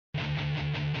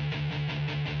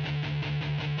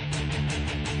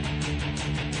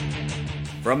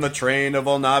From the train of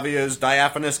Volnavia's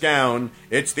diaphanous gown,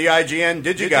 it's the IGN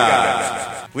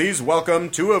DigiGuys. Please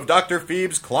welcome two of Dr.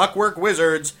 Phoebe's clockwork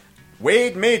wizards,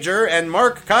 Wade Major and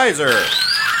Mark Kaiser.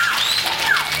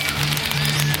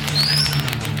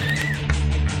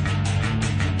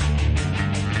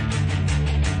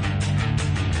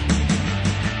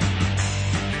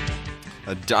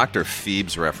 A Dr.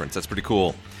 Phoebe's reference. That's pretty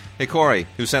cool. Hey, Corey,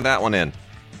 who sent that one in?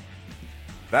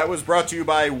 That was brought to you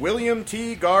by William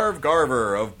T.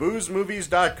 Garver of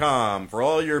BoozeMovies.com for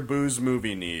all your booze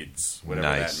movie needs, whatever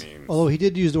Nice. that means. Although he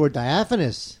did use the word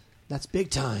diaphanous. That's big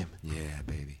time. Yeah,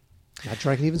 baby. Not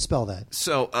sure I can even spell that.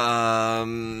 So,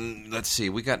 let's see.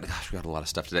 We got a lot of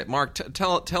stuff today. Mark,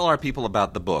 tell our people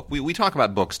about the book. We talk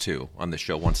about books, too, on this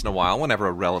show once in a while, whenever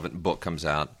a relevant book comes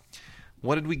out.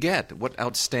 What did we get? What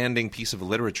outstanding piece of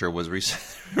literature was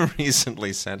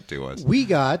recently sent to us? We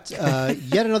got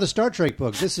yet another Star Trek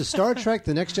book. This is Star Trek: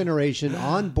 The Next Generation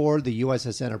on board the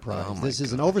USS Enterprise. This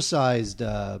is an oversized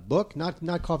book,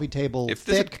 not coffee table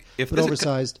thick, but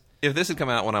oversized. If this had come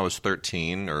out when I was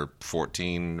 13 or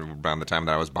 14, around the time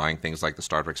that I was buying things like the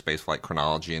Star Trek Spaceflight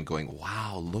Chronology and going,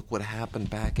 wow, look what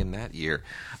happened back in that year,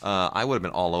 I would have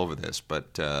been all over this,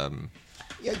 but...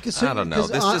 Yeah, I don't know. This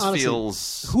just honestly,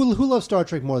 feels... Who loves Star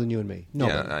Trek more than you and me?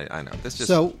 Nobody. Yeah, I know. This just...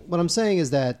 So what I'm saying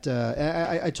is that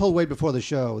I told Wade before the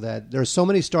show that there are so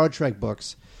many Star Trek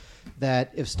books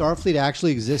that if Starfleet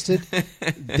actually existed,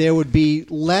 there would be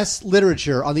less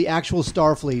literature on the actual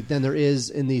Starfleet than there is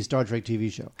in the Star Trek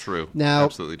TV show. True. Now,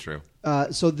 absolutely true.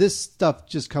 So this stuff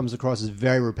just comes across as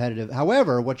very repetitive.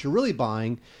 However, what you're really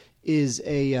buying is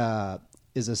a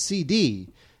CD,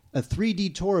 a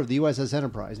 3D tour of the USS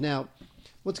Enterprise. Now,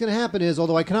 what's going to happen is,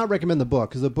 although I cannot recommend the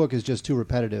book because the book is just too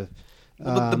repetitive.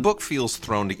 Well, the book feels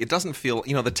thrown. It doesn't feel.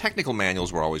 The technical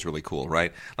manuals were always really cool,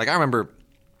 right? Like I remember,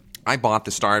 I bought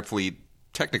the Starfleet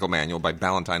technical manual by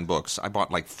Ballantine Books. I bought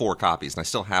like 4 copies, and I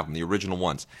still have them, the original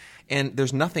ones. And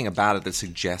there's nothing about it that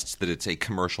suggests that it's a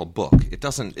commercial book. It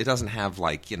doesn't have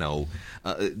like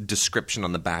a description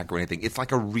on the back or anything. It's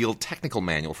like a real technical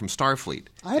manual from Starfleet.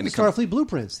 I have the Starfleet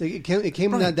blueprints. It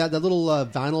came in that little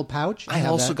vinyl pouch. I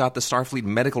also got the Starfleet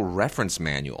medical reference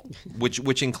manual,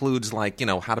 which includes like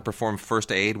how to perform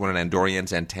first aid when an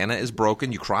Andorian's antenna is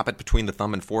broken. You crop it between the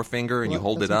thumb and forefinger, and you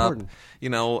hold it up.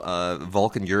 Important.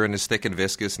 Vulcan urine is thick and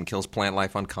viscous and kills plant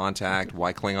life on contact.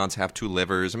 Why Klingons have 2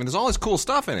 livers. I mean, there's all this cool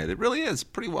stuff in it. It really is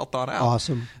pretty well thought out.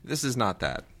 Awesome. This is not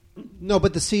that. No,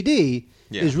 but the CD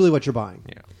is really what you're buying.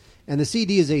 Yeah. And the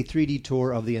CD is a 3D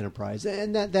tour of the Enterprise,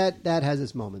 and that has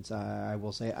its moments, I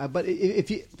will say. But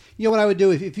if you know what I would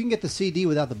do if you can get the CD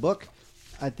without the book,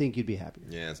 I think you'd be happier.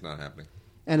 Yeah, it's not happening.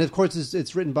 And of course,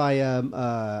 it's written by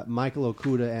Michael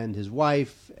Okuda and his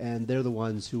wife, and they're the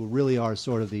ones who really are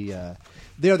sort of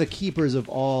they're the keepers of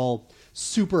all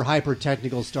super hyper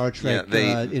technical Star Trek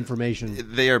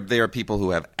information. They are people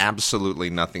who have absolutely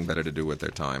nothing better to do with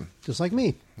their time. Just like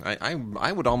me. I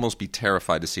would almost be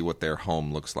terrified to see what their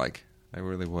home looks like. I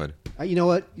really would. You know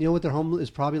what? You know what their home is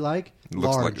probably like?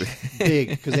 Large, like big,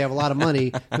 because they have a lot of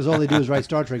money. Because all they do is write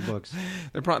Star Trek books.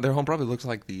 Their home probably looks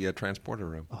like the transporter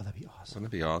room. Oh, that'd be awesome.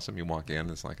 Wouldn't it be awesome? You walk in,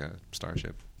 it's like a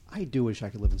starship. I do wish I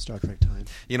could live in Star Trek time.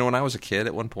 When I was a kid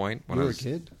at one point... You were a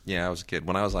kid? Yeah, I was a kid.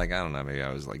 When I was like, I don't know, maybe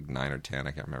I was like 9 or 10,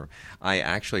 I can't remember. I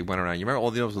actually went around... You remember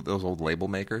all those old label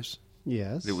makers?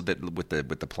 Yes. With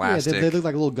the plastic? Yeah, they look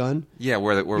like a little gun. Yeah,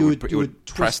 where it would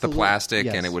press the plastic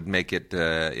yes. and it would make it...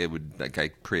 it would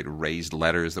create raised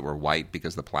letters that were white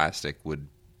because the plastic would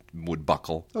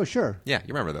buckle. Oh, sure. Yeah,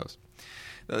 you remember those.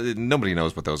 Nobody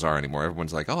knows what those are anymore.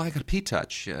 Everyone's like, oh, I got a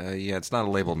P-Touch. Yeah, it's not a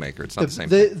label maker. It's not the same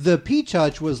thing. The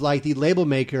P-Touch was like the label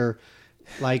maker,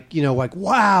 like,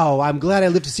 wow, I'm glad I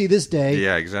lived to see this day.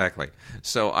 Yeah, exactly.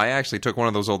 So I actually took one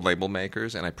of those old label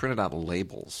makers and I printed out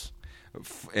labels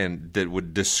and that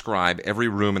would describe every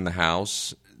room in the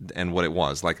house and what it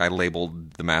was. Like I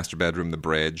labeled the master bedroom the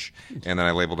bridge, and then I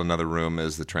labeled another room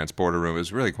as the transporter room. It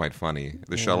was really quite funny.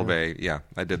 The shuttle bay. Yeah,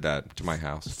 I did that to my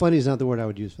house. Funny is not the word I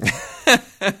would use for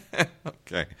that.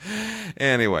 Okay.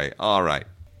 Anyway, all right.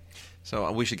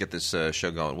 So we should get this show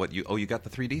going. You got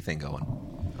the 3D thing going.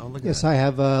 Oh, look at yes, that. I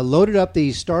have loaded up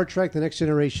the Star Trek: The Next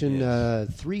Generation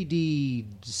 3D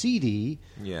CD.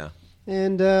 Yeah.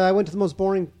 And I went to the most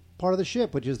boring part of the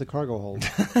ship, which is the cargo hold.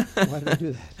 Why did I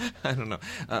do that? I don't know.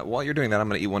 While you're doing that, I'm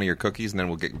going to eat one of your cookies, and then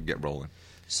we'll get rolling.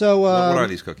 So, what are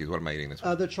these cookies? What am I eating this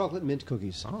week? They're chocolate mint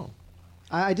cookies. Oh.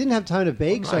 I didn't have time to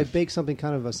bake, nice. so I baked something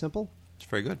kind of simple. It's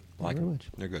very good. I like very it. much.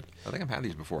 They're good. I think I've had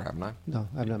these before, haven't I? No,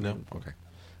 I've not. No? Okay.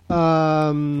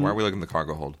 Why are we looking at the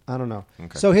cargo hold? I don't know.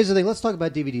 Okay. So here's the thing. Let's talk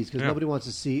about DVDs because Yeah. nobody wants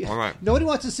to see. All right. Nobody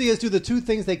wants to see us do the two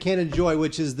things they can't enjoy,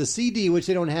 which is the CD, which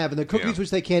they don't have, and the cookies, Yeah.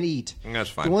 which they can't eat. That's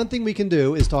fine. The one thing we can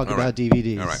do is talk All about right.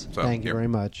 DVDs. All right. So, Thank you here. very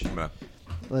much. Uh,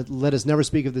 Let us never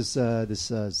speak of this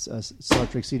Star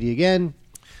Trek CD again.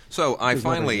 So I There's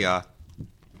finally nothing.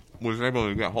 was able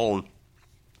to get hold.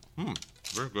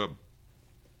 Very good.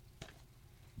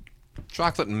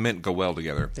 Chocolate and mint go well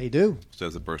together, They do.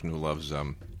 says the person who loves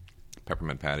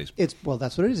peppermint patties. It's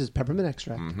that's what it is. It's peppermint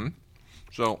extract. Mm-hmm.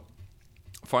 So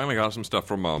finally got some stuff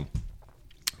from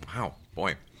wow,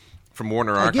 boy, from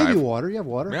Warner I Archive. gave you water. You have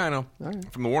water. Yeah, I know. All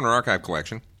right. From the Warner Archive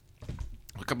collection,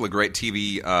 a couple of great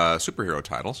TV superhero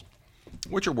titles,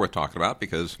 which are worth talking about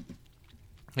because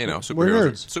We're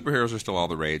superheroes. nerds. Superheroes are still all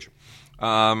the rage.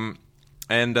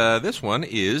 And this one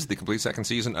is the complete second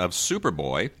season of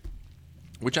Superboy,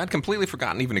 which I'd completely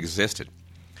forgotten even existed.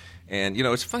 And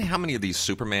it's funny how many of these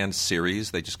Superman series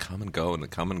they just come and go and they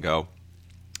come and go.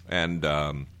 And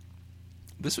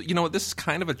this is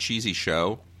kind of a cheesy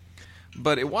show.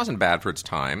 But it wasn't bad for its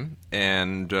time,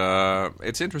 and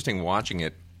it's interesting watching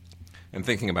it and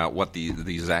thinking about what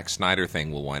the Zack Snyder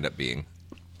thing will wind up being.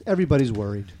 Everybody's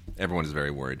worried. Everyone is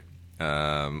very worried.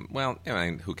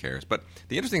 Who cares? But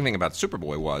the interesting thing about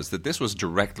Superboy was that this was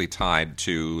directly tied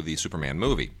to the Superman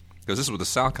movie, because this was the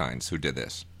Salkinds who did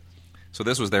this. So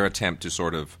this was their attempt to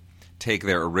sort of take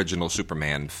their original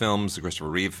Superman films, the Christopher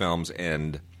Reeve films,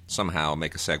 and somehow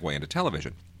make a segue into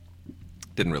television.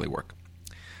 Didn't really work.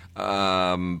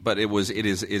 But it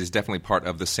is definitely part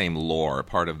of the same lore,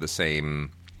 part of the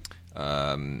same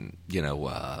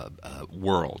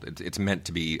world. It's meant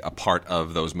to be a part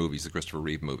of those movies, the Christopher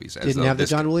Reeve movies. Didn't have the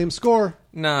John Williams score.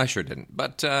 No, I sure didn't.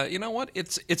 But you know what?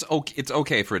 It's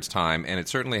okay for its time, and it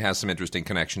certainly has some interesting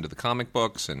connection to the comic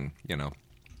books, and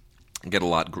get a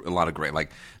lot of great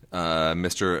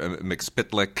Mr.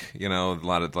 McSpitlick, a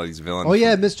lot of these villains. Oh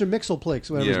yeah, Mr. Mixelplix.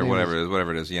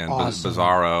 Whatever it is. Yeah, and Awesome.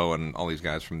 Bizarro and all these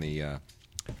guys from the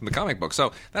comic book.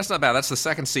 So that's not bad. That's the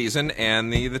second season,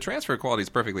 and the transfer quality is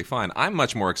perfectly fine. I'm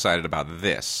much more excited about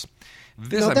this.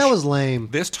 No, that was lame.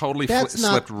 This totally That's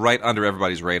not- slipped right under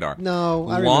everybody's radar. No,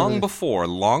 I long remember. before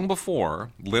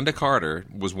Linda Carter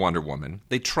was Wonder Woman,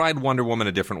 they tried Wonder Woman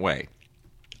a different way.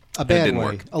 A bad didn't way,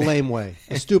 work. a lame way,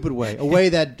 a stupid way, a way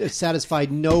that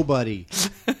satisfied nobody.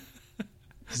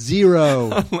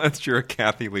 Zero. Unless you're a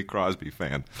Kathy Lee Crosby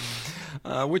fan,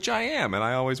 which I am, and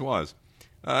I always was.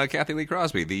 Kathy Lee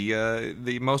Crosby,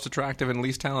 the most attractive and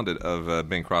least talented of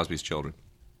Bing Crosby's children.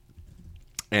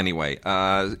 Anyway,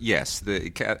 yes,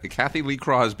 Kathy Lee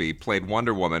Crosby played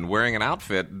Wonder Woman wearing an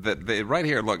outfit that right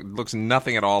here looks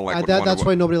nothing at all like what Wonder That's why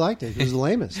Woman. nobody liked it. It was the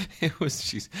lamest.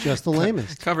 She's Just the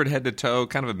lamest. covered head to toe,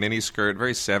 kind of a mini skirt,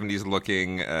 very 70s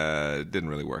looking. Didn't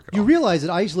really work at You all. realize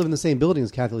that I used to live in the same building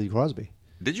as Kathy Lee Crosby.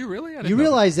 Did you really? I didn't You know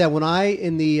realize that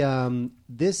when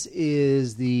this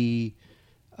is the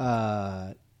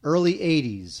early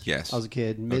 80s. Yes. I was a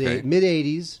kid. Okay. Mid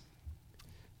 80s.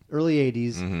 Early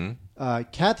 80s. Mm-hmm.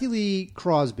 Kathy Lee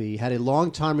Crosby had a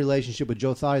long-time relationship with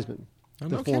Joe Theismann, Oh,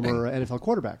 the no former NFL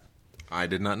quarterback. I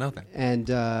did not know that. And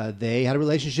they had a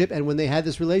relationship, and when they had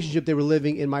this relationship, they were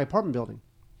living in my apartment building.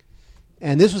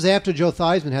 And this was after Joe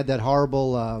Theismann had that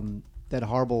horrible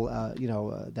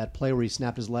that play where he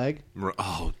snapped his leg.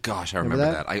 Oh gosh, I Remember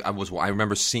remember that? that. I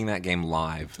remember seeing that game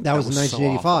live. That was in so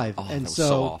 1985. awful. Oh, and that was so,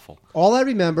 so awful. all I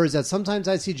remember is that sometimes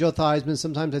I'd see Joe Theismann,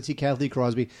 sometimes I'd see Kathy Lee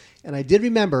Crosby. And I did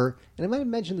remember, and I might have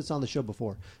mentioned this on the show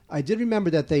before, I did remember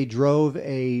that they drove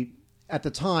at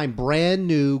the time, brand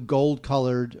new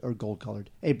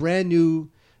a brand new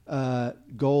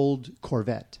gold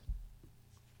Corvette.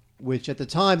 Which at the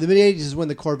time, the mid-'80s is when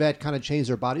the Corvette kind of changed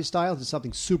their body style to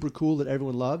something super cool that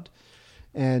everyone loved.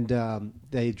 And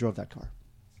they drove that car.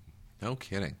 No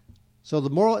kidding. So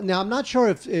the moral... Now, I'm not sure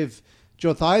if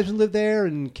Joe Theismann lived there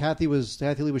and Kathy Lee was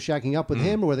shacking up with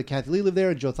him, or whether Kathy Lee lived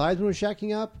there and Joe Theismann was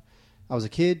shacking up. I was a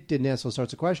kid, didn't ask those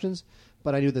sorts of questions,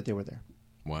 but I knew that they were there.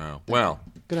 Wow. Well,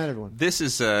 Good night, everyone. this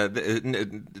is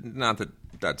not that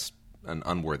that's an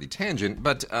unworthy tangent,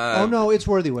 but Oh, no, it's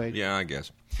worthy, Wade. yeah, I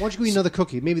guess. Why don't you go eat another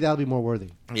cookie? Maybe that'll be more worthy.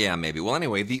 Yeah, maybe. Well,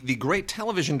 anyway, the great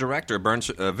television director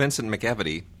Vincent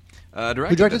McEvedy directed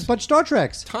Who directed this. a bunch of Star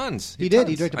Treks? Tons. He did. Tons.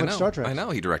 He directed a bunch of Star Treks. I know.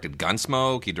 He directed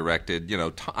Gunsmoke. He directed,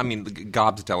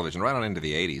 gobs of television right on into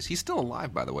the 80s. He's still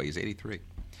alive, by the way. He's 83.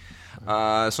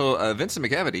 So Vincent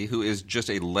McEvity, who is just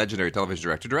a legendary television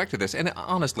director, directed this. And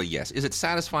honestly, yes. Is it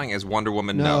satisfying as Wonder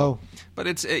Woman? No. But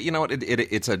it's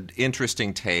it's an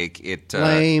interesting take.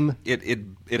 Lame.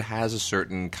 It has a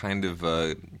certain kind of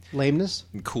Lameness?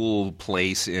 cool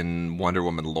place in Wonder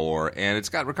Woman lore, and it's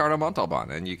got Ricardo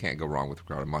Montalban, and you can't go wrong with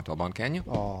Ricardo Montalban, can you?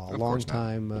 Oh, Of long course not.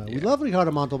 time. We love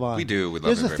Ricardo Montalban. We do. We love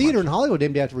There's him a very theater much. in Hollywood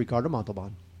named after Ricardo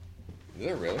Montalban. Is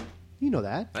there really? You know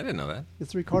that. I didn't know that.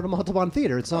 It's the Ricardo Montalban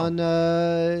Theater. It's on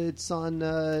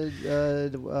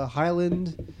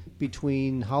Highland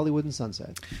between Hollywood and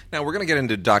Sunset. Now, we're going to get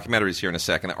into documentaries here in a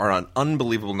second. There are an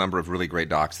unbelievable number of really great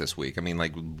docs this week. I mean,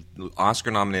 like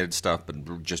Oscar-nominated stuff,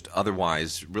 but just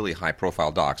otherwise really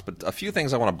high-profile docs. But a few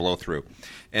things I want to blow through.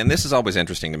 And this is always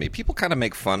interesting to me. People kind of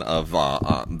make fun of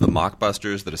the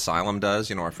mockbusters that Asylum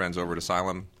does. You know, our friends over at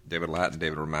Asylum, David Latt and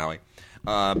David Ramaui.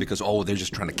 Because, they're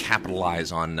just trying to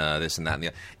capitalize on this and that and the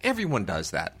other. Everyone does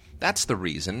that. That's the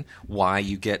reason why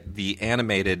you get the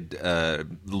animated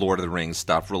Lord of the Rings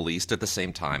stuff released at the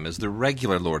same time as the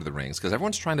regular Lord of the Rings, because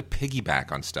everyone's trying to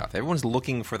piggyback on stuff. Everyone's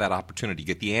looking for that opportunity. You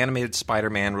get the animated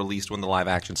Spider-Man released when the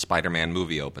live-action Spider-Man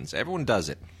movie opens. Everyone does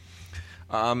it.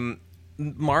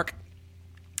 Mark,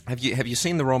 have you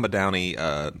seen the Roma Downey,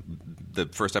 the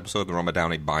first episode of the Roma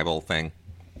Downey Bible thing?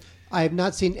 I have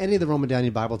not seen any of the Roma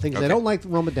Downey Bible things. Okay. I don't like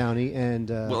Roma Downey, and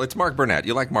Well, it's Mark Burnett.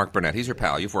 You like Mark Burnett. He's your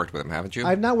pal. You've worked with him, haven't you?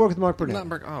 I've not worked with Mark Burnett.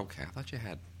 Okay. I thought you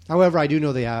had. However, I do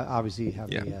know they obviously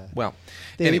have Yeah. the.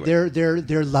 Anyway.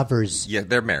 They're lovers. Yeah,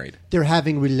 they're married. They're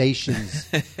having relations.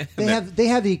 they have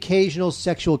the occasional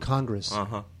sexual congress.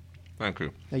 Uh-huh. Thank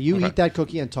you. Now you Okay. eat that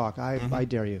cookie and talk. I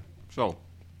dare you. So,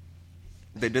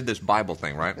 they did this Bible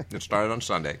thing, right? It started on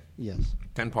Sunday. Yes.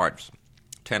 10 parts,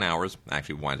 10 hours.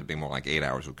 Actually, winds up being more like 8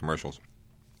 hours with commercials.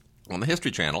 On the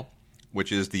History Channel,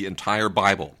 which is the entire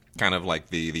Bible, kind of like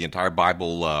the entire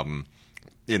Bible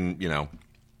in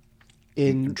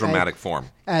dramatic form.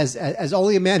 As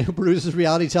only a man who produces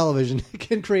reality television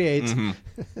can create.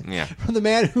 Mm-hmm. Yeah. From the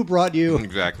man who brought you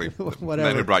Exactly. whatever. The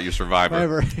man who brought you Survivor.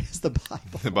 Whatever is the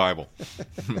Bible. The Bible.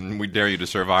 We dare you to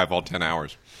survive all 10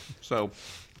 hours. So,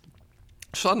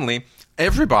 suddenly,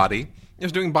 everybody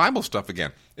is doing Bible stuff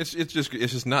again. It's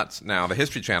just nuts. Now, the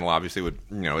History Channel obviously would,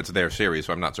 it's their series,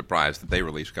 so I'm not surprised that they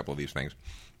release a couple of these things.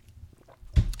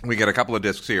 We get a couple of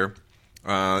discs here.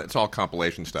 It's all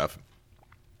compilation stuff.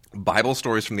 Bible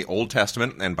stories from the Old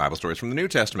Testament and Bible stories from the New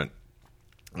Testament.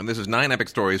 And this is 9 epic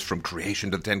stories from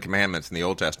creation to the 10 Commandments in the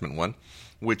Old Testament one,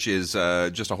 which is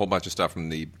just a whole bunch of stuff from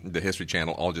the History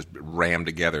Channel, all just rammed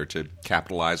together to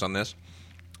capitalize on this.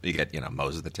 You get,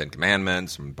 Moses, the 10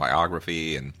 Commandments, from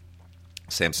biography, and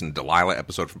Samson and Delilah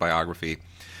episode from biography.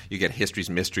 You get History's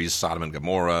Mysteries, Sodom and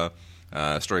Gomorrah,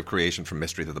 Story of Creation from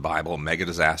Mystery to the Bible, Mega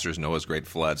Disasters, Noah's Great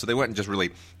Flood. So they went and just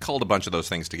really culled a bunch of those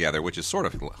things together, which is sort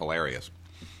of hilarious.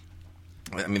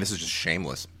 I mean, this is just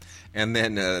shameless. And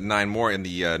then 9 more in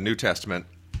the New Testament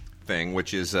thing,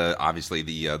 which is obviously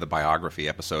the biography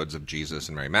episodes of Jesus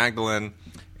and Mary Magdalene,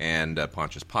 and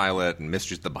Pontius Pilate, and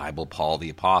Mysteries of the Bible, Paul the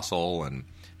Apostle, and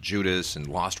Judas, and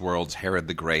Lost Worlds, Herod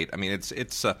the Great. I mean, it's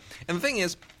and the thing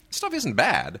is, stuff isn't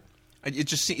bad. It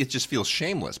just feels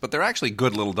shameless. But they're actually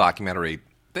good little documentary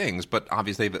things. But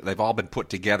obviously, they've all been put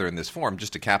together in this form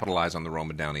just to capitalize on the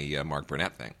Roma Downey, Mark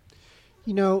Burnett thing.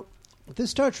 This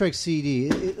Star Trek CD,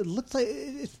 it looks like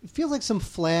it feels like some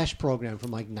Flash program from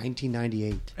like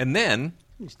 1998. And then,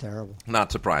 It's terrible.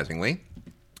 not surprisingly,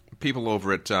 people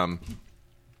over at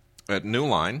New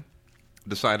Line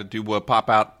decided to pop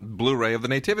out Blu-ray of the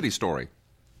Nativity Story.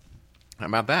 How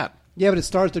about that? Yeah, but it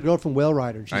stars the girl from Whale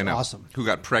Rider. She's I know. awesome. Who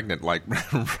got pregnant right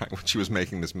when she was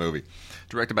making this movie.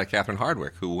 Directed by Catherine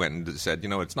Hardwicke, who went and said,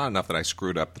 it's not enough that I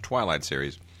screwed up the Twilight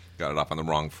series, got it off on the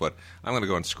wrong foot. I'm going to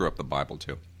go and screw up the Bible,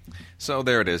 too. So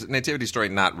there it is. Nativity Story,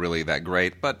 not really that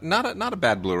great, but not a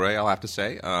bad Blu-ray, I'll have to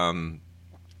say.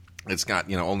 It's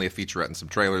got only a featurette and some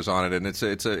trailers on it, and it's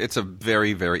a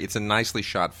very, very, it's a nicely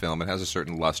shot film. It has a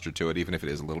certain luster to it, even if it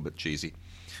is a little bit cheesy.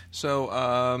 So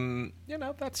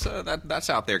that's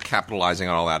out there capitalizing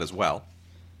on all that as well.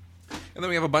 And then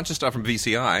we have a bunch of stuff from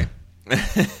VCI.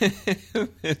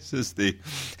 This is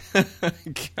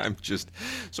I'm just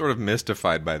sort of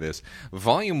mystified by this.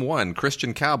 Volume 1,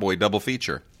 Christian Cowboy double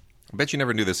feature. I bet you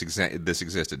never knew this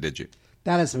existed, did you?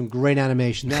 That is some great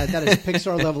animation. That is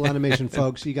Pixar level animation,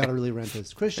 folks. You got to really rent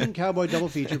this. Christian Cowboy double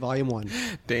feature, Volume 1.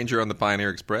 Danger on the Pioneer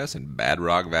Express and Bad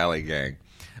Rock Valley Gang.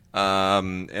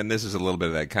 And this is a little bit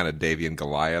of that kind of Davy and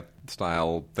Goliath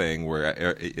style thing where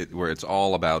it's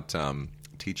all about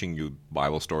teaching you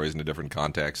Bible stories in a different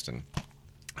context, and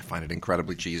I find it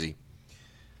incredibly cheesy.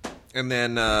 And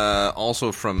then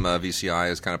also from VCI,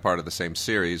 as kind of part of the same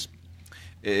series,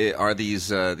 are these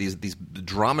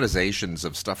dramatizations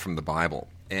of stuff from the Bible,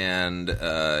 and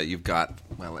you've got,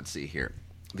 well, let's see here.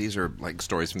 These are like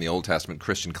stories from the Old Testament,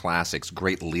 Christian classics,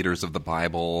 great leaders of the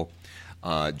Bible,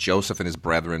 Joseph and his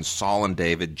brethren, Saul and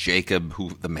David, Jacob,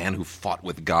 the man who fought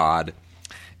with God.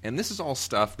 And this is all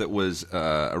stuff that was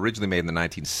originally made in the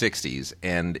 1960s,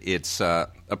 and it's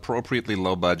appropriately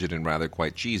low budget and rather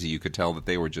quite cheesy. You could tell that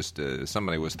they were just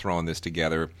somebody was throwing this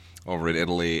together over in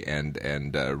Italy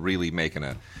and really making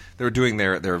they were doing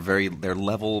their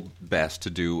level best to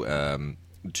do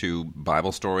to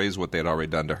Bible stories what they had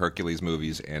already done to Hercules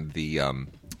movies and the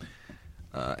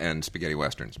and spaghetti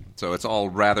westerns. So it's all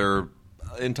rather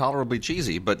intolerably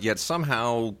cheesy, but yet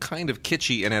somehow kind of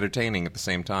kitschy and entertaining at the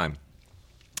same time.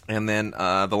 And then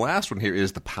the last one here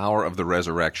is The Power of the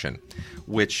Resurrection,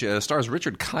 which stars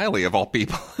Richard Kiley, of all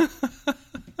people.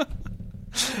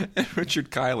 And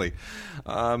Richard Kiley,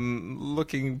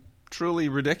 looking truly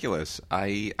ridiculous.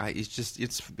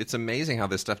 It's amazing how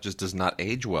this stuff just does not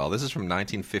age well. This is from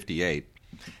 1958,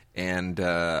 and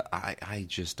I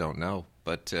just don't know.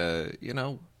 But give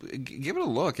it a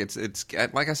look. It's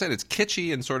like I said, it's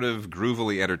kitschy and sort of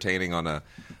groovily entertaining on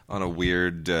a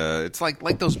weird. It's like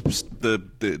those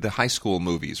the high school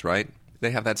movies, right?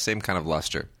 They have that same kind of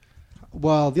luster.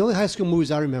 Well, the only high school movies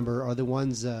I remember are the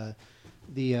ones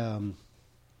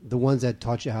the ones that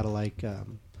taught you how to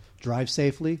drive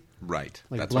safely, right?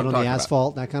 Like That's Blood on the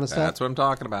Asphalt, that kind of stuff. That's what I'm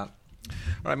talking about. All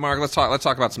right, Mark, let's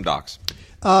talk about some docs.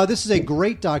 This is a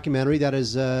great documentary that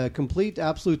is a complete,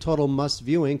 absolute, total must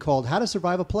viewing called How to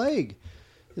Survive a Plague.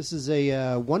 This is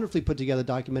a wonderfully put together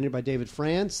documentary by David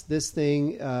France. This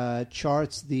thing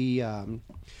charts the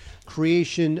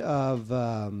creation of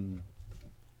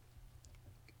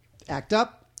ACT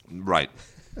UP. Right.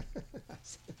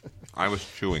 I was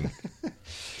chewing.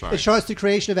 Sorry. It charts the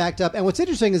creation of ACT UP. And what's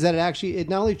interesting is that it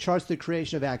not only charts the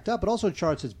creation of ACT UP, but also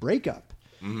charts its breakup.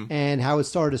 Mm-hmm. And how it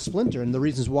started to splinter, and the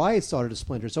reasons why it started to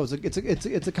splinter. So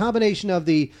it's a combination of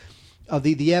the ebb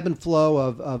and flow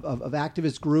of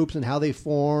activist groups and how they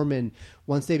form, and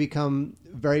once they become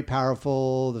very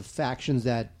powerful, the factions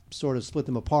that sort of split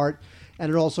them apart.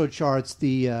 And it also charts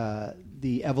the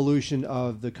evolution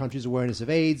of the country's awareness of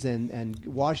AIDS and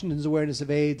Washington's awareness of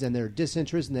AIDS and their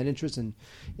disinterest and that interest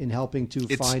in helping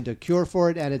to find a cure for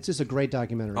it. And it's just a great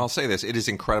documentary. I'll say this. It is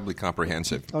incredibly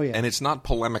comprehensive. Oh, yeah. And it's not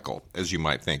polemical, as you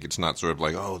might think. It's not sort of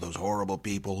like, oh, those horrible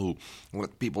people who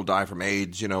let people die from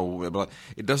AIDS,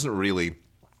 It doesn't really...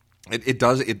 It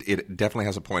definitely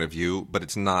has a point of view, but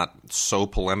it's not so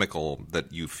polemical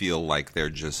that you feel like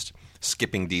they're just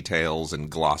skipping details and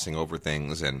glossing over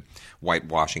things and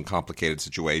whitewashing complicated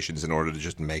situations in order to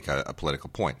just make a political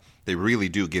point. They really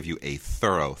do give you a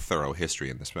thorough history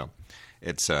in this film.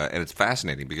 It's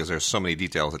fascinating because there's so many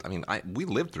details. We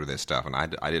lived through this stuff, and I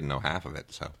didn't know half of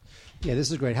it. So, yeah,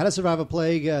 this is great. How to Survive a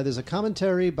Plague. There's a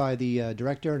commentary by the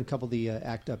director and a couple of the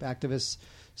ACT UP activists,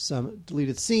 some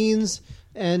deleted scenes,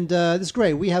 and this is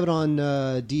great. We have it on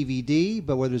DVD,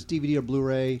 but whether it's DVD or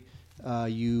Blu-ray,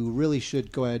 you really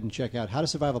should go ahead and check out How to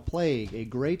Survive a Plague, a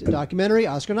great documentary,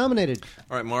 Oscar-nominated.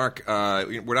 All right, Mark,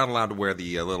 we're not allowed to wear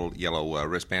the little yellow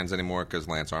wristbands anymore because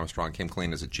Lance Armstrong came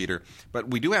clean as a cheater. But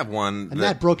we do have one. And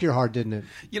that broke your heart, didn't it?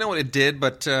 You know what, it did,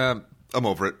 but I'm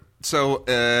over it. So,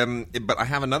 but I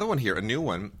have another one here, a new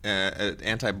one,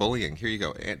 anti-bullying. Here you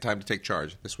go. Time to take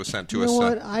charge. This was sent to us. You know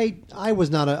what? I was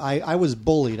not I was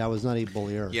bullied. I was not a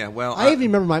bullier. Yeah, well, I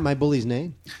even remember my bully's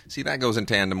name. See, that goes in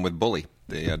tandem with Bully,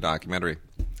 the documentary,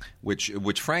 which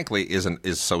frankly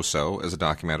is so-so as a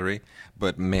documentary.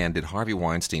 But man, did Harvey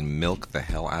Weinstein milk the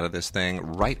hell out of this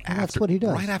thing That's what he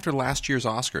does. Right after last year's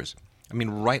Oscars. I mean,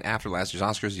 right after last year's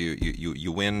Oscars,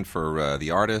 you win for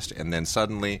the artist, and then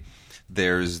suddenly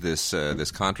there's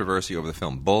this controversy over the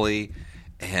film Bully,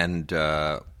 and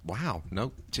there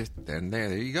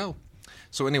you go.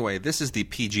 So anyway, this is the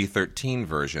PG-13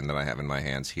 version that I have in my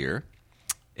hands here,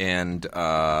 and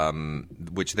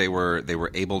which they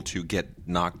were able to get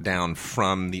knocked down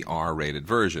from the R-rated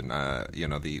version,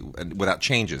 without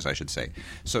changes, I should say.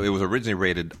 So it was originally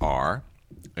rated R.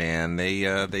 And they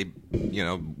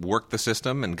worked the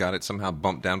system and got it somehow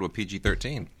bumped down to a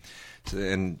PG-13.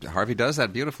 And Harvey does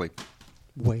that beautifully.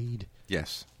 Wade.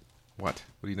 Yes. What?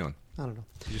 What are you doing? I don't know.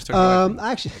 You just started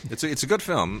actually, it's a good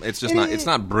film. It's just it's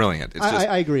not brilliant. It's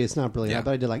I agree. It's not brilliant, Yeah.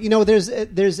 but I did like.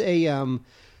 There's a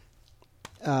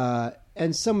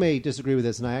and some may disagree with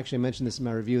this, and I actually mentioned this in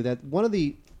my review that one of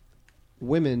the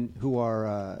women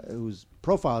who's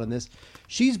profiled in this,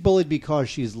 she's bullied because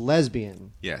she's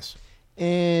lesbian. Yes.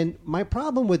 And my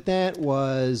problem with that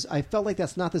was I felt like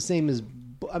that's not the same as...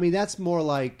 that's more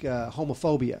like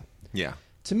homophobia. Yeah.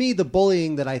 To me, the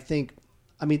bullying that I think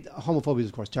I mean, homophobia is,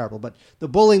 of course, terrible, but the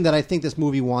bullying that I think this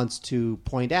movie wants to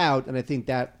point out, and I think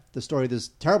that the story, this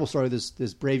terrible story,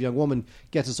 this brave young woman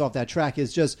gets us off that track,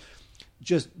 is just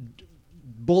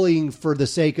bullying for the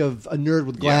sake of a nerd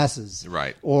with glasses,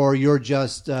 right? Or you're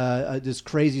just this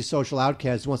crazy social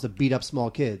outcast who wants to beat up small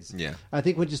kids. Yeah, I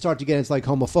think when you start to get into like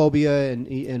homophobia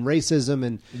and racism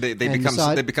and they become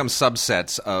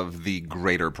subsets of the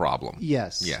greater problem.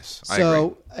 Yes, I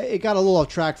agree. It got a little off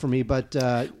track for me, but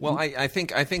I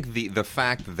think the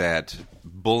fact that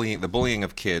the bullying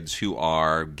of kids who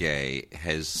are gay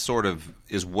has sort of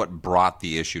is what brought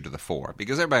the issue to the fore,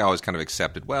 because everybody always kind of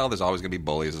accepted, well, there's always going to be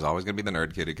bullies, there's always going to be the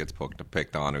nerd kid who gets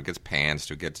picked on, who gets pantsed,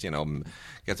 who gets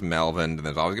Melvined, and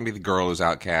there's always going to be the girl who's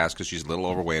outcast because she's a little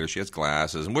overweight or she has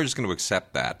glasses, and we're just going to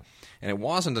accept that. And it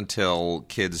wasn't until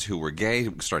kids who were gay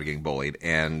started getting bullied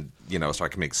and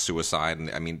started committing suicide, and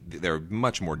I mean there are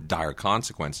much more dire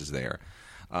consequences there.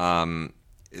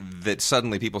 That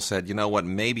suddenly people said, you know what,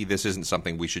 maybe this isn't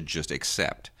something we should just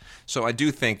accept. So I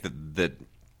do think that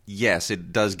yes,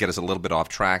 it does get us a little bit off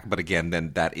track, but again,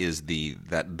 then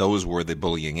those were the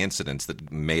bullying incidents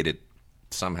that made it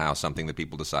somehow something that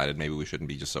people decided maybe we shouldn't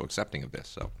be just so accepting of this.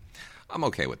 So I'm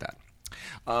okay with that.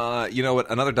 You know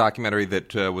what? Another documentary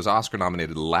that was Oscar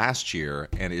nominated last year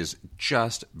and is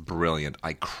just brilliant.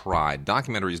 I cried.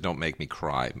 Documentaries don't make me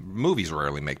cry. Movies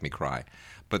rarely make me cry.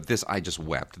 But this, I just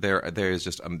wept. There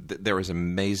is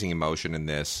amazing emotion in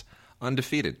this.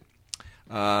 Undefeated.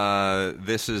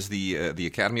 This is the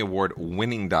Academy Award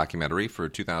winning documentary for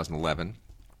 2011,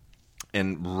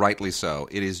 and rightly so.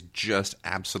 It is just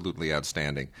absolutely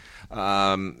outstanding.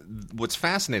 What's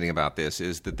fascinating about this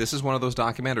is that this is one of those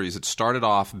documentaries that started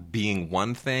off being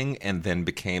one thing and then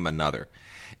became another.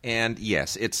 And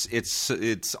yes, it's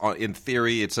in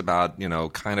theory it's about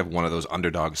kind of one of those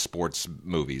underdog sports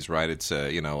movies, right? It's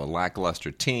a lackluster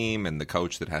team and the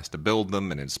coach that has to build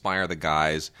them and inspire the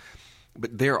guys.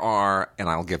 But there are, and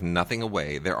I'll give nothing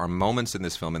away, there are moments in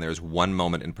this film, and there's one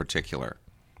moment in particular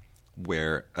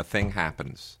where a thing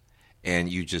happens and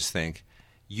you just think,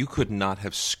 you could not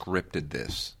have scripted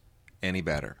this any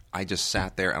better. I just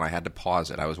sat there and I had to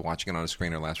pause it. I was watching it on a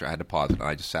screener last year. I had to pause it, and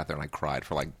I just sat there and I cried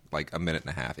for like a minute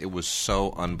and a half. It was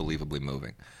so unbelievably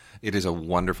moving. It is a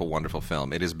wonderful, wonderful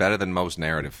film. It is better than most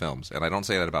narrative films, and I don't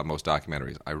say that about most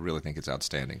documentaries. I really think it's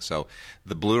outstanding. So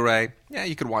the Blu-ray, yeah,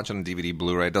 you could watch it on DVD,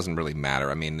 Blu-ray. It doesn't really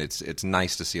matter. I mean, it's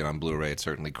nice to see it on Blu-ray. It's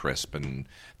certainly crisp and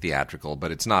theatrical,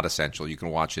 but it's not essential. You can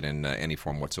watch it in any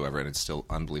form whatsoever, and it's still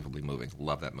unbelievably moving.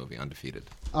 Love that movie, Undefeated.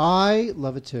 I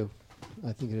love it too.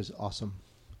 I think it is awesome.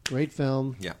 Great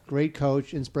film. Yeah. Great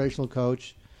coach, inspirational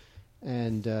coach.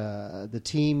 And the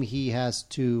team he has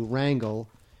to wrangle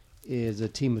is a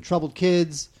team of troubled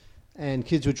kids and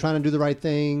kids who are trying to do the right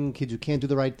thing, kids who can't do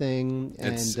the right thing.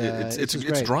 And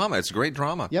it's drama. It's great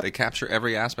drama. Yep. They capture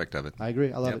every aspect of it. I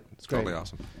agree. I love it. It's totally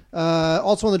awesome.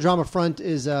 Also on the drama front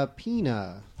is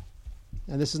Pina.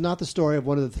 And this is not the story of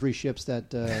one of the three ships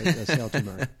that sailed to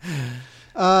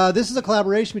Murray. This is a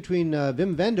collaboration between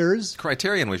Wim Wenders.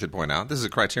 Criterion, we should point out. This is a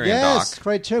Criterion doc. Yes,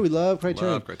 Criterion. We love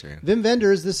Criterion. Love Criterion. Wim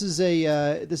Wenders. This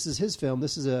is his film.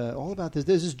 This is all about this.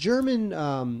 There's this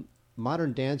German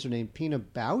modern dancer named Pina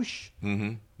Bausch.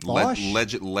 Mm-hmm.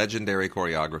 Legendary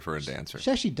choreographer and dancer. She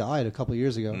actually died a couple of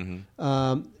years ago.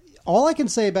 Mm-hmm. All I can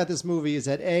say about this movie is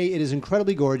that A, it is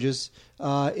incredibly gorgeous.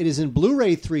 It is in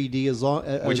Blu-ray 3D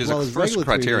which is well a as first regular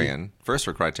Criterion. 3D. First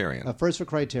for Criterion. First for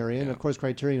Criterion. Yeah. Of course,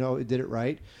 Criterion did it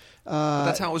right. But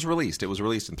that's how it was released. It was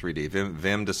released in 3D.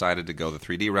 Wim decided to go the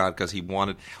 3D route because he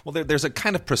wanted... Well, there's a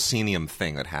kind of proscenium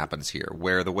thing that happens here,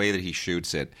 where the way that he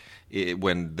shoots it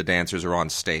when the dancers are on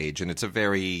stage, and it's a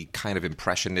very kind of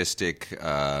impressionistic...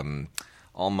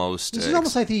 almost. This is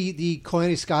almost like the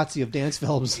Koyaanisqatsi of dance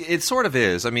films. It sort of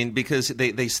is. I mean, because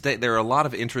there are a lot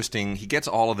of interesting. He gets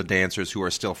all of the dancers who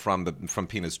are still from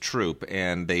Pina's troupe,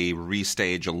 and they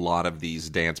restage a lot of these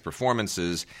dance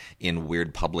performances in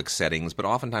weird public settings, but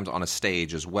oftentimes on a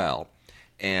stage as well.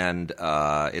 And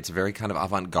it's very kind of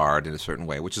avant-garde in a certain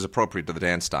way, which is appropriate to the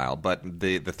dance style. But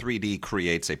the 3D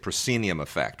creates a proscenium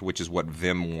effect, which is what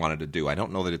Wim wanted to do. I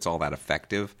don't know that it's all that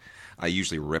effective. I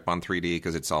usually rip on 3D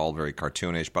because it's all very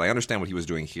cartoonish, but I understand what he was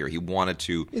doing here. He wanted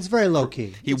to... It's very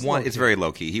low-key. It's very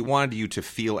low-key. He wanted you to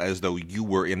feel as though you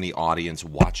were in the audience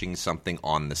watching something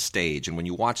on the stage. And when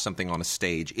you watch something on a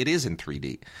stage, it is in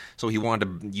 3D. So he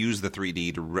wanted to use the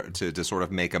 3D to sort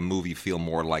of make a movie feel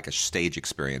more like a stage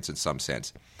experience in some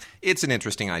sense. It's an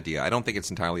interesting idea. I don't think it's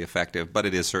entirely effective, but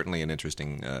it is certainly an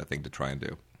interesting thing to try and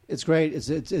do. It's great.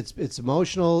 It's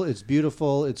emotional. It's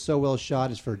beautiful. It's so well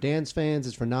shot. It's for dance fans.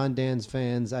 It's for non-dance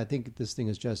fans. I think this thing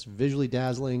is just visually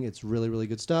dazzling. It's really, really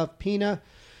good stuff. Pina,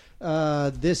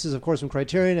 This is, of course, from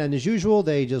Criterion, and as usual,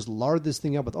 they just lard this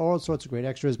thing up with all sorts of great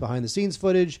extras, behind-the-scenes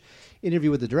footage, interview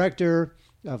with the director,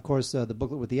 of course, the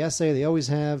booklet with the essay they always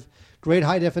have, great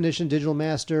high-definition digital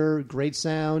master, great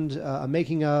sound, a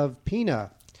making of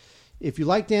Pina. If you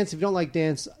like dance, if you don't like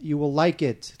dance, you will like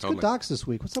it. It's Totally. good docs this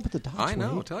week. What's up with the docs? I know,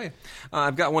 Wade? I'll tell you.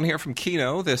 I've got one here from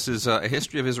Kino. This is a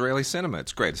history of Israeli cinema.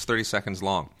 It's great. It's 30 seconds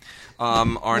long. Our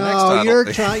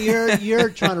next title... you're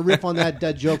trying to rip on that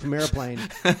joke from Airplane.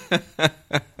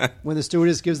 When the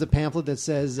stewardess gives the pamphlet that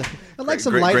says, "I like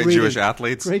some light great reading." Jewish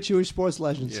athletes. Great Jewish sports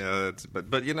legends. Yeah,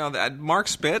 but you know, Mark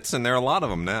Spitz, and there are a lot of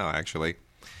them now, actually.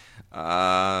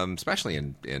 Especially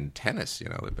in tennis, you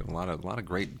know, there've been a lot of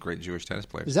great Jewish tennis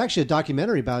players. There's actually a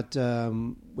documentary about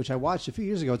which I watched a few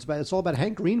years ago. It's all about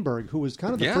Hank Greenberg, who was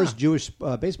kind of the first Jewish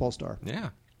baseball star. Yeah.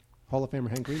 Hall of Famer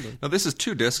Hank Greenberg. Now, this is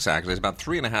 2 discs, actually. It's about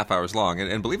 3.5 hours long.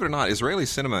 And believe it or not, Israeli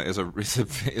cinema is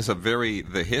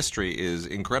the history is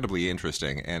incredibly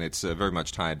interesting, and it's very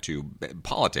much tied to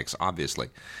politics, obviously.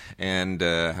 And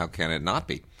how can it not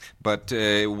be? But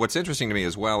what's interesting to me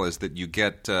as well is that you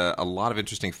get a lot of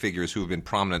interesting figures who have been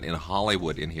prominent in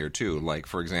Hollywood in here, too. Like,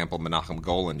 for example, Menachem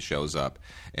Golan shows up.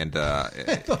 And I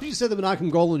thought you said the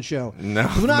Menachem Golan show. No.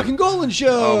 The Menachem Golan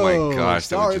show! Oh, my gosh.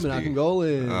 Sorry, Menachem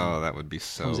Golan. Oh, that would be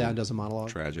so... Comes out and does a monologue.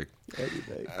 Tragic.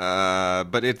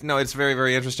 But it's very,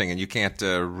 very interesting, and you can't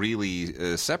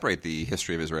really separate the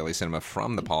history of Israeli cinema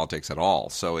from the politics at all.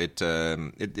 So it's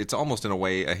almost in a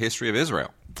way a history of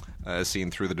Israel,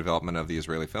 seen through the development of the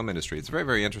Israeli film industry. It's very,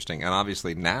 very interesting, and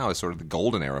obviously now is sort of the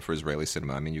golden era for Israeli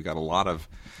cinema. I mean, you've got a lot of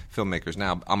filmmakers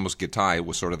now. Amos Gitai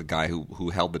was sort of the guy who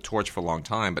held the torch for a long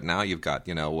time, but now you've got,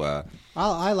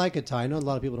 I like Gitai. I know a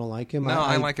lot of people don't like him. No,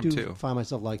 I like him too. Find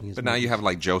myself liking his But movies. now you have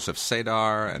like Joseph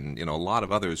Sedar and a lot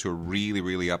of others who are really,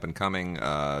 really up and coming.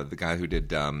 The guy who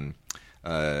did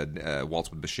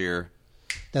Waltz with Bashir.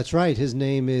 That's right. His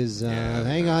name is.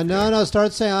 Hang on. No.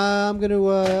 Start saying. I'm going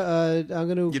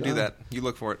to. You do that. You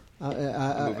look for it.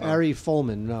 Ari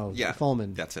Folman. No. Yeah.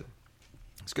 Folman. That's it.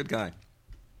 He's a good guy.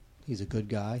 He's a good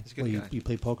guy. He's a good guy. You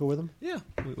play poker with him? Yeah.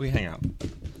 We hang out.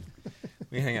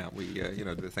 We hang out. We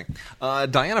do the thing.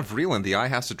 Diana Vreeland, The Eye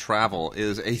Has to Travel,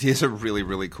 is a really,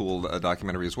 really cool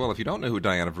documentary as well. If you don't know who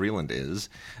Diana Vreeland is,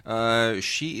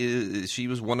 she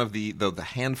was one of the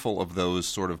handful of those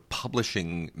sort of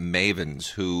publishing mavens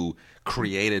who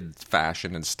created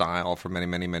fashion and style for many,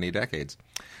 many, many decades.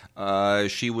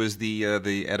 She was the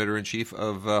editor-in-chief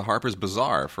of Harper's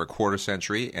Bazaar for a quarter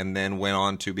century, and then went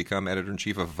on to become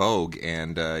editor-in-chief of Vogue.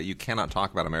 And you cannot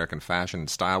talk about American fashion and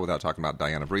style without talking about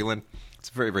Diana Vreeland. It's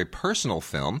a very, very personal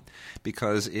film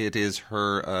because it is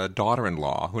her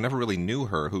daughter-in-law, who never really knew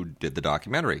her, who did the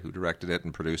documentary, who directed it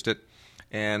and produced it.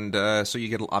 And so you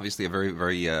get obviously a very,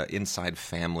 very inside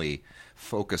family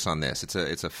focus on this.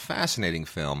 It's a fascinating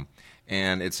film,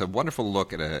 and it's a wonderful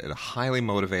look at a highly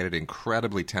motivated,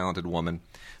 incredibly talented woman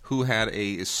who had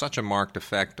such a marked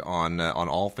effect on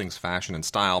all things fashion and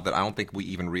style that I don't think we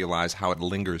even realize how it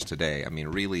lingers today. I mean,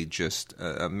 really just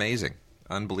amazing.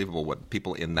 Unbelievable what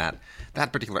people in that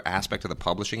particular aspect of the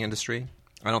publishing industry,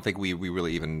 I don't think we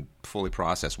really even fully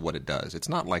process what it does. It's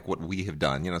not like what we have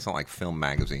done. It's not like film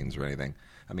magazines or anything.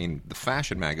 I mean, the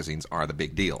fashion magazines are the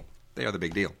big deal. They are the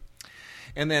big deal.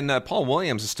 And then Paul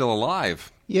Williams is still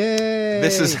alive. Yay!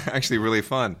 This is actually really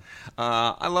fun.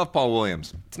 I love Paul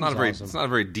Williams. It's not He's It's not a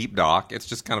very deep doc. It's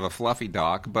just kind of a fluffy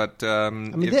doc. But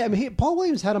Paul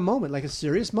Williams had a moment, like a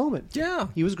serious moment. Yeah,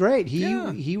 he was great.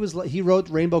 He wrote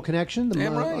Rainbow Connection,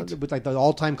 with like the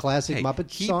all-time classic Muppet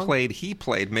song. He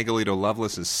played Miguelito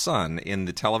Loveless's son in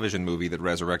the television movie that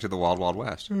resurrected the Wild Wild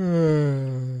West.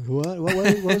 What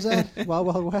was that? Wild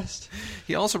Wild West.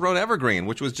 He also wrote Evergreen,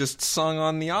 which was just sung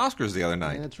on the Oscars the other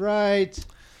night. That's right.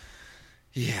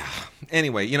 Yeah.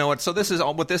 Anyway, you know what? So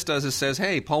what this does is says,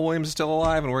 hey, Paul Williams is still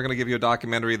alive, and we're going to give you a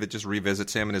documentary that just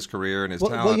revisits him and his career and his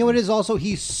talent. Well, you know what it is also?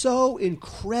 He's so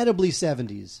incredibly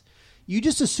 70s. You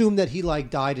just assume that he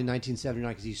died in 1979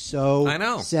 because he's so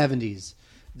 70s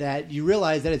that you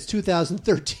realize that it's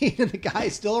 2013 and the guy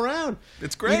is still around.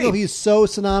 It's great. Even though he's so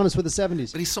synonymous with the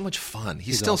 70s. But he's so much fun.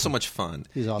 He's still awesome. So much fun.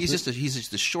 He's awesome. He's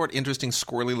just a short, interesting,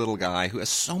 squirrely little guy who has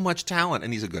so much talent,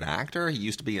 and he's a good actor. He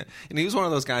used to be, and he was one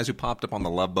of those guys who popped up on the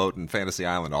Love Boat and Fantasy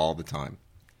Island all the time.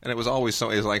 And it was always it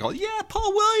was like, oh, yeah,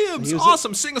 Paul Williams,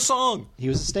 awesome, sing a song. He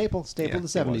was a staple of the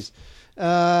 70s.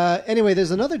 Anyway,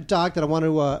 there's another doc that I want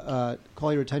to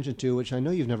call your attention to, which I know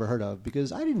you've never heard of,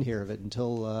 because I didn't hear of it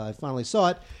until I finally saw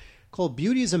it, called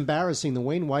Beauty is Embarrassing, the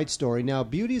Wayne White story. Now,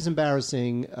 Beauty is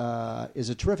Embarrassing is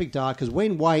a terrific doc, because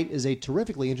Wayne White is a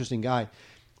terrifically interesting guy.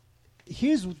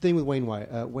 Here's the thing with Wayne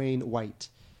White.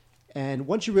 And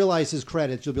once you realize his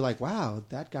credits, you'll be like, wow,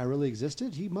 that guy really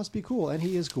existed? He must be cool. And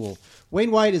he is cool.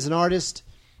 Wayne White is an artist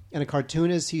and a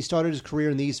cartoonist. He started his career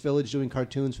in the East Village doing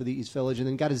cartoons for the East Village, and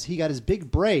then he got his big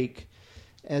break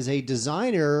as a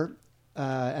designer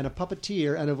and a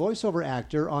puppeteer and a voiceover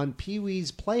actor on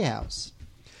Pee-wee's Playhouse.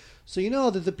 So you know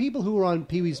that the people who are on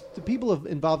the people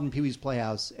involved in Pee-wee's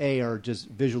Playhouse, are just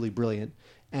visually brilliant,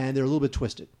 and they're a little bit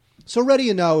twisted. So already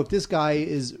you know if this guy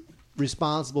is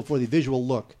responsible for the visual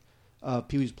look of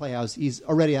Pee-wee's Playhouse, he's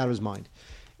already out of his mind.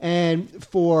 And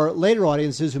for later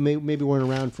audiences who maybe weren't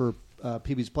around for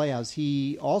Pee-wee's Playhouse,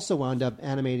 he also wound up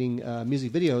animating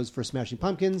music videos for Smashing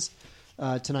Pumpkins,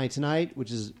 Tonight,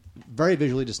 which is very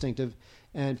visually distinctive,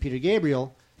 and Peter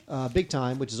Gabriel, Big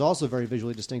Time, which is also very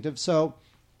visually distinctive. So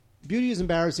Beauty is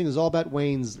Embarrassing is all about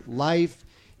Wayne's life.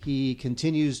 He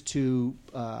continues to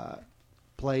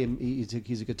play. He's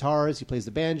a guitarist. He plays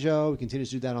the banjo. He continues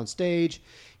to do that on stage.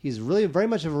 He's really very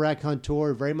much of a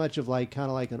raconteur, very much of kind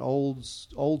of like an old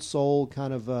soul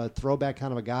kind of throwback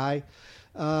kind of a guy,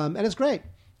 and it's great.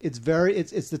 It's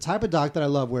the type of doc that I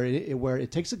love, where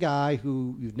it takes a guy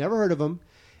who you've never heard of him,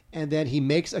 and then he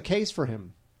makes a case for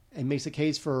him, and makes a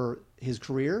case for his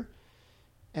career,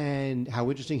 and how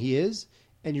interesting he is,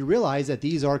 and you realize that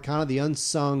these are kind of the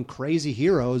unsung crazy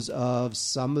heroes of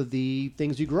some of the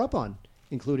things you grew up on,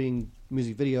 including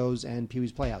music videos and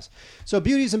Pee-wee's Playhouse. So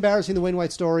Beauty is Embarrassing, the Wayne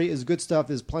White story, is good stuff.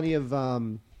 There's plenty of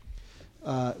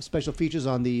special features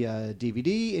on the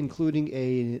DVD, including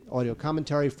an audio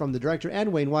commentary from the director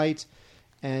and Wayne White.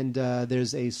 And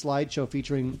there's a slideshow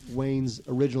featuring Wayne's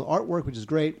original artwork, which is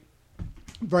great.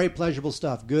 Very pleasurable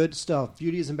stuff. Good stuff.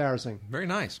 Beauty is Embarrassing. Very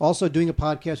nice. Also doing a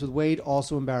podcast with Wade,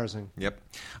 also embarrassing. Yep.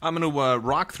 I'm going to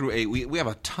rock through we have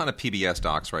a ton of PBS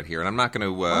docs right here, and I'm not going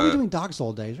to... Why are we doing docs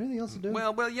all day? Is there anything else to do?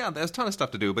 Well, yeah, there's a ton of stuff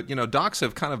to do, but, docs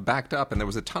have kind of backed up, and there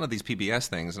was a ton of these PBS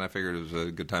things, and I figured it was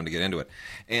a good time to get into it.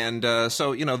 And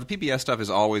so, the PBS stuff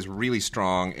is always really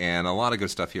strong, and a lot of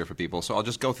good stuff here for people, so I'll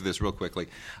just go through this real quickly.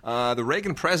 The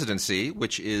Reagan presidency,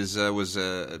 which was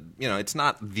it's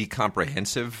not the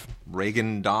comprehensive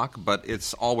Reagan doc, but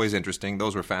it's always interesting.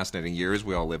 Those were fascinating years.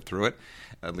 We all lived through it.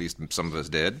 At least some of us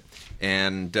did.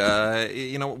 And,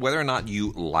 whether or not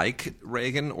you like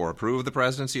Reagan or approve of the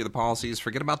presidency or the policies,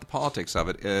 forget about the politics of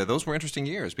it. Those were interesting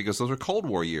years because those were Cold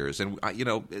War years. And,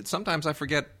 sometimes I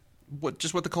forget what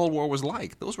the Cold War was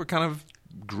like. Those were kind of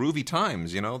groovy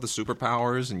times, the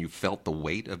superpowers, and you felt the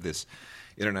weight of this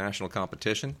international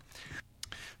competition.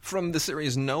 From the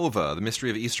series Nova, The Mystery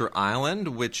of Easter Island,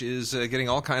 which is getting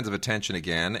all kinds of attention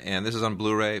again, and this is on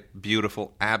Blu-ray.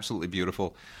 Beautiful, absolutely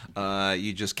beautiful.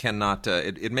 You just cannot...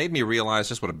 It made me realize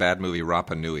just what a bad movie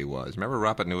Rapa Nui was. Remember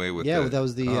Rapa Nui? That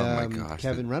was the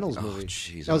Kevin Reynolds movie.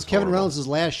 Geez, that was Kevin Reynolds'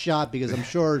 last shot, because I'm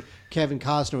sure Kevin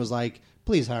Costner was like,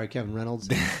 please hire Kevin Reynolds.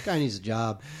 Guy needs a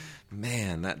job.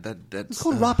 Man, that's... It's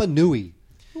called Rapa Nui.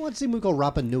 Who wants to see a movie called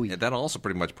Rapa Nui? Yeah, that also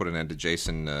pretty much put an end to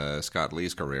Jason Scott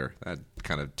Lee's career. That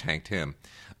kind of tanked him.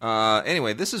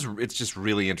 Anyway, it's just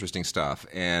really interesting stuff,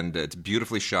 and it's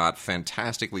beautifully shot,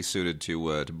 fantastically suited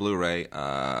to Blu-ray.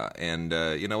 And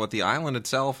you know what? The island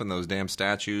itself and those damn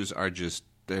statues are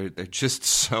they're just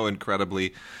so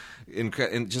incredibly.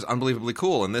 Just unbelievably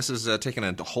cool, and this is taking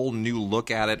a whole new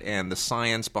look at it, and the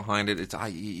science behind it.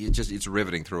 It's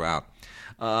riveting throughout.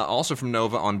 Also from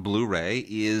Nova on Blu-ray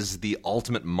is the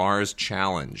Ultimate Mars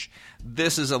Challenge.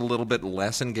 This is a little bit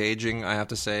less engaging, I have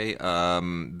to say.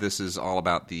 This is all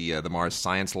about the Mars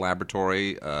Science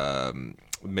Laboratory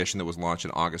mission that was launched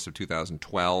in August of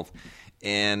 2012.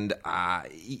 And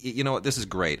you know what? This is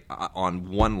great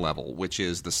on one level, which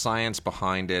is the science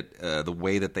behind it, the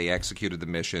way that they executed the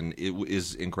mission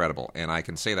is incredible. And I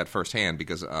can say that firsthand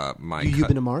because You've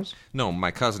been to Mars? No, my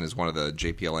cousin is one of the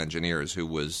JPL engineers who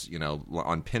was,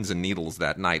 on pins and needles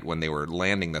that night when they were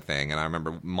landing the thing. And I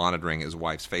remember monitoring his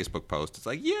wife's Facebook post. It's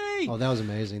like, yay! Oh, that was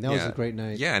amazing. That was a great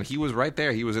night. Yeah, and he was right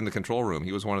there. He was in the control room.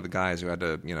 He was one of the guys who had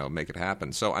to, make it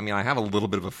happen. So, I mean, I have a little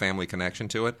bit of a family connection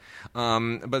to it.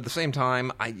 But at the same time,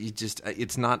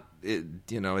 it's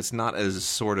not as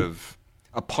sort of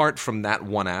apart from that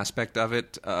one aspect of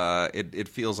it. It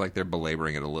feels like they're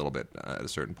belaboring it a little bit at a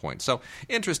certain point. So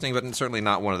interesting, but certainly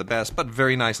not one of the best. But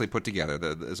very nicely put together.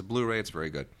 As a Blu-ray, it's very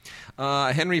good.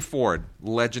 Henry Ford,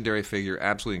 legendary figure,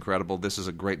 absolutely incredible. This is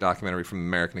a great documentary from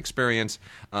American Experience.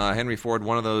 Henry Ford,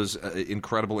 one of those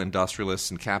incredible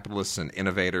industrialists and capitalists and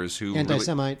innovators who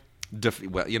anti-Semite.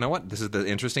 Well, you know what? This is the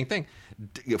interesting thing.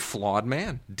 Flawed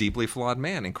man. Deeply flawed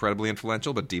man. Incredibly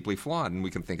influential, but deeply flawed. And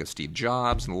we can think of Steve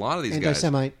Jobs and a lot of these guys.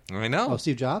 Anti-Semite. I know. Oh,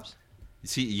 Steve Jobs?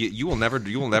 See, you will never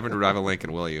drive a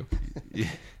Lincoln, will you?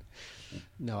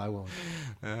 No, I won't.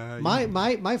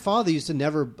 My father used to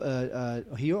never.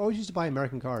 He always used to buy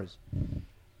American cars.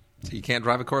 You can't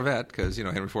drive a Corvette because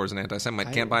Henry Ford is an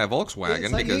anti-Semite. Can't buy a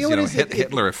Volkswagen like, because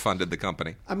Hitler funded the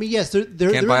company. I mean, yes,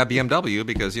 can't buy a BMW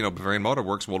because Bavarian Motor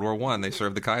Works, World War I, they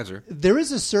served the Kaiser. There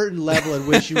is a certain level at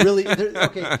which you really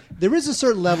there is a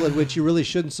certain level at which you really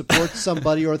shouldn't support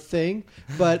somebody or thing,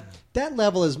 but that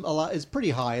level is pretty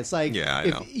high. It's like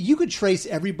if you could trace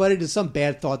everybody to some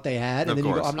bad thought they had, and then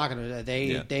you go, I'm not going to.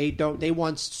 They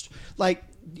want like.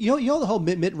 You know the whole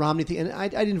Mitt Romney thing, and I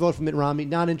didn't vote for Mitt Romney,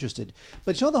 not interested.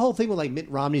 But the whole thing with like Mitt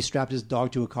Romney strapped his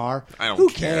dog to a car. Who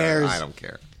cares? I don't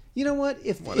care. You know what?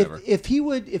 If he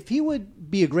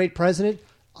would be a great president,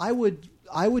 I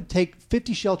would take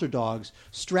 50 shelter dogs,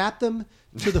 strap them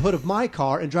to the hood of my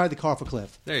car, and drive the car off a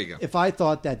cliff. There you go. If I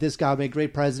thought that this guy would be a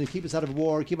great president, keep us out of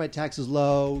war, keep my taxes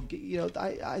low,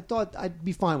 I thought I'd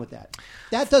be fine with that.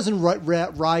 That doesn't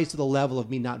rise to the level of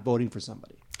me not voting for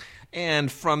somebody.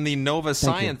 And from the Nova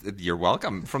Science, you're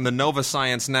welcome. From the Nova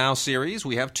Science Now series,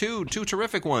 we have two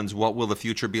terrific ones. What will the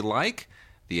future be like?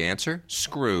 The answer: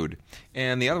 screwed.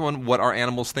 And the other one: what are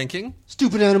animals thinking?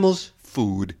 Stupid animals.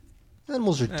 Food.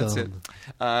 Animals are That's dumb.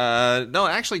 It. No,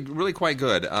 actually, really quite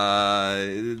good.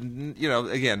 Again,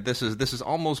 this is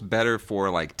almost better for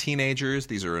like teenagers.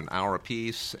 These are an hour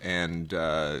apiece, and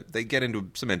they get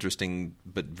into some interesting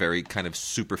but very kind of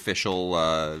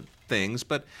superficial things.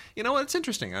 But it's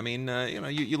interesting. I mean,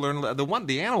 you learn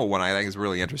the animal one. I think is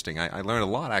really interesting. I learned a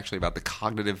lot actually about the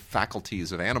cognitive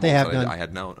faculties of animals. I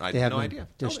had no idea.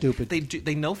 They're stupid.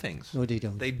 They know things. No, they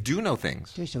don't. They do know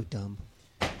things. They're so dumb.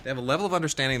 They have a level of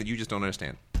understanding that you just don't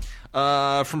understand.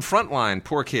 From Frontline,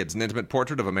 Poor Kids, an intimate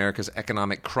portrait of America's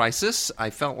economic crisis. I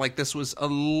felt like this was a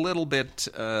little bit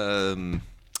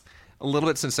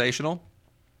sensational,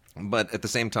 but at the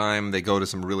same time, they go to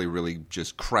some really, really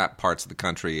just crap parts of the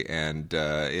country, and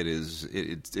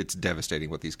it's devastating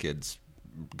what these kids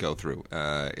go through.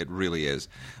 It really is.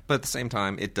 But at the same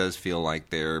time, it does feel like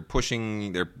they're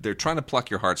pushing, they're trying to pluck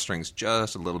your heartstrings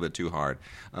just a little bit too hard.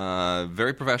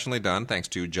 Very professionally done, thanks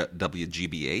to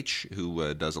WGBH,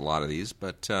 who does a lot of these.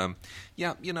 But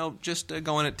just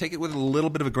go in and take it with a little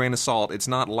bit of a grain of salt. It's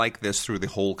not like this through the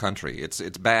whole country. It's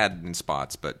bad in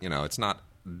spots, but it's not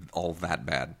all that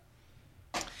bad.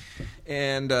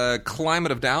 And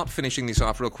Climate of Doubt, finishing these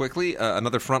off real quickly.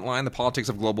 Another Frontline, the politics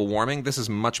of global warming. This is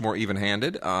much more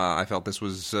even-handed. I felt this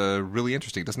was really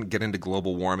interesting. It doesn't get into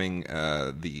global warming,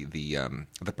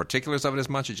 the particulars of it as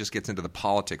much. It just gets into the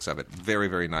politics of it. Very,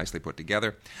 very nicely put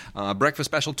together. Breakfast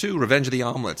Special 2, Revenge of the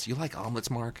Omelets. You like omelets,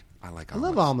 Mark? I like omelets. I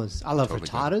love omelets. I love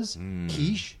frittatas,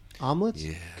 quiche, omelets.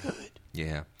 Yeah. Good.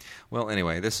 Yeah. Well,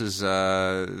 anyway, this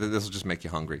will just make you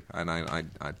hungry, and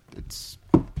it's.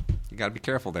 You got to be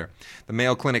careful there. The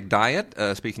Mayo Clinic diet.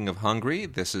 Speaking of hungry,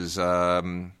 this is.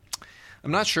 I'm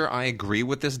not sure I agree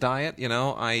with this diet.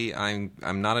 I'm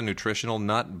not a nutritional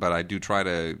nut, but I do try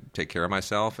to take care of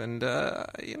myself. And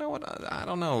you know what? I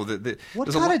don't know.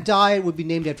 What kind of diet would be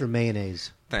named after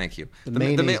mayonnaise? Thank you. The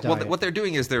mayonnaise diet. What they're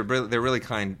doing is they're really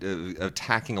kind of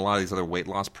attacking a lot of these other weight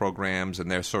loss programs, and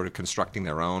they're sort of constructing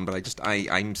their own. But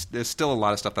there's still a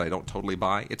lot of stuff that I don't totally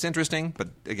buy. It's interesting, but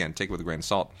again, take it with a grain of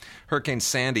salt. Hurricane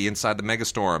Sandy inside the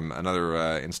megastorm,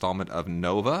 another installment of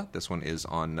Nova. This one is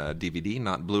on DVD,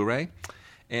 not Blu-ray.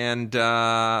 And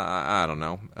I don't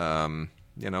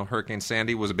know. Hurricane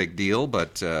Sandy was a big deal,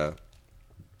 but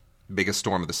biggest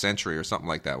storm of the century or something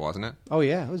like that, wasn't it? Oh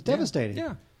yeah, it was devastating.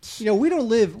 Yeah. Wade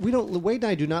and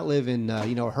I do not live in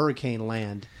hurricane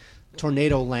land,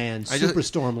 tornado land,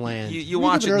 superstorm land. You we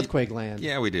watch live in earthquake land.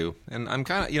 Yeah, we do. And I'm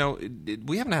kind of,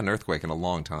 we haven't had an earthquake in a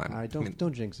long time. All right,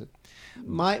 don't jinx it.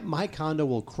 My condo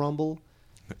will crumble.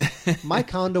 My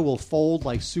condo will fold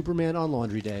like Superman on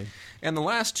laundry day. And the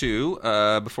last two,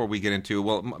 before we get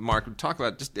into, Mark, talk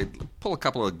about, just pull a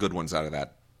couple of good ones out of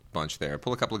that bunch there.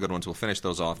 Pull a couple of good ones. We'll finish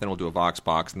those off. Then we'll do a Vox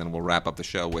Box, and then we'll wrap up the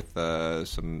show with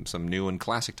some new and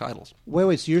classic titles.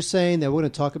 Wait. So you're saying that we're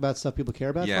going to talk about stuff people care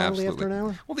about finally after an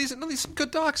hour? Well, these some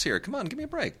good docs here. Come on, give me a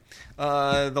break.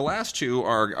 The last two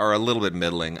are a little bit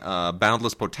middling.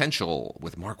 Boundless Potential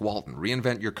with Mark Walton.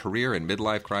 Reinvent your career in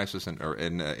midlife crisis in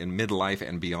midlife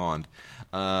and beyond.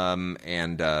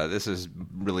 This is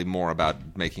really more about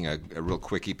making a real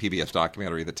quickie PBS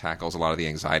documentary that tackles a lot of the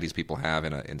anxieties people have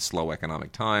in slow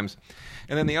economic times.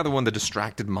 And then the other one, The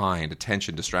Distracted Mind,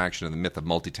 Attention, Distraction, and the Myth of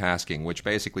Multitasking, which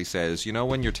basically says,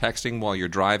 when you're texting while you're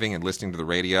driving and listening to the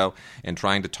radio and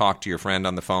trying to talk to your friend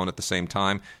on the phone at the same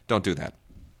time, don't do that.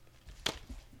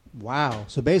 Wow.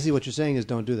 So basically what you're saying is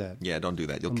don't do that. Yeah, don't do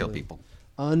that. You'll kill people.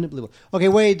 Unbelievable. Okay,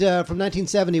 Wade, from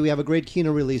 1970, we have a great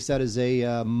Kino release that is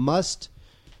a must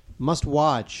must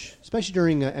watch, especially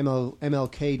during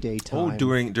MLK Day time.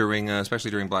 During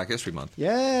especially during Black History Month.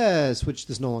 Yes, which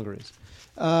this no longer is.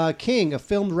 King, a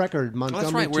filmed record. Montgomery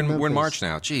That's right. to We're in Memphis. March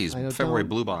now. Jeez, I know, February don't-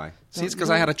 blew by. See, it's don't- because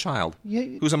I had a child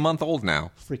who's a month old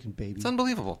now. Freaking baby. It's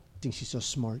unbelievable. Thinks she's so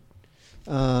smart.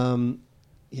 Yeah,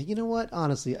 you know what?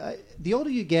 Honestly, the older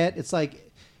you get, it's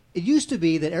like it used to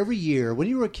be that every year when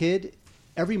you were a kid,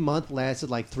 every month lasted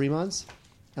like 3 months,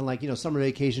 and like summer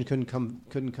vacation couldn't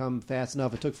come fast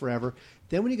enough. It took forever.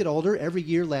 Then when you get older, every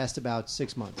year lasts about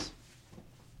 6 months.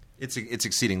 It's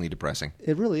exceedingly depressing.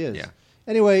 It really is. Yeah.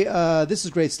 Anyway, this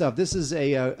is great stuff. This is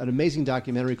an amazing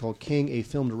documentary called King, a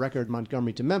filmed record,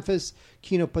 Montgomery to Memphis.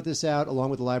 Kino put this out along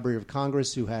with the Library of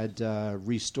Congress, who had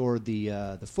restored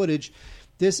the footage.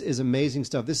 This is amazing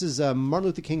stuff. This is Martin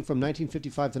Luther King from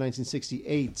 1955 to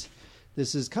 1968.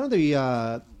 This is kind of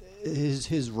the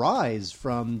his rise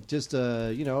from just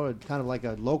kind of like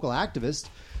a local activist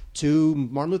to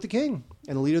Martin Luther King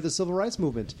and the leader of the civil rights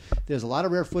movement. There's a lot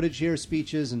of rare footage here,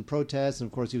 speeches and protests, and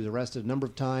of course he was arrested a number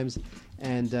of times.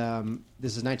 And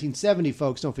this is 1970,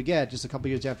 folks. Don't forget, just a couple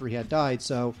years after he had died.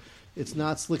 So it's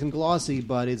not slick and glossy,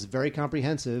 but it's very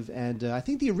comprehensive. And I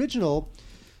think the original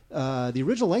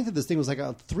length of this thing was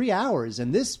like 3 hours,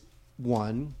 and this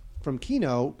one from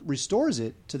Kino restores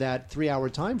it to that 3 hour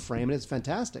time frame, and it's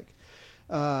fantastic.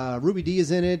 Ruby Dee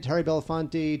is in it, Harry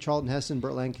Belafonte, Charlton Heston,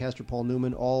 Burt Lancaster, Paul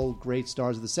Newman, all great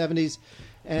stars of the 70s.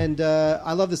 And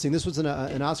I love this thing. This was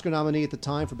an Oscar nominee at the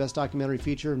time for Best Documentary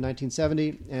Feature in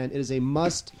 1970, and it is a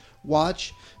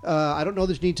must-watch. I don't know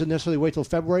that you need to necessarily wait till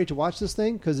February to watch this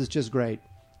thing, because it's just great.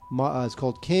 It's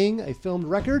called King, a filmed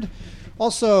record.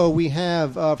 Also, we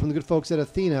have, from the good folks at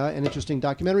Athena, an interesting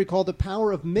documentary called The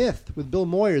Power of Myth with Bill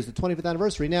Moyers, the 25th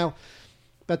anniversary. Now,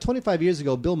 about 25 years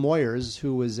ago, Bill Moyers,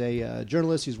 who was a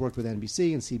journalist, he's worked with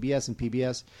NBC and CBS and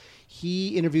PBS, he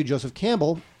interviewed Joseph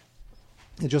Campbell.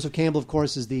 And Joseph Campbell, of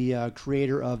course, is the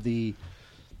creator of the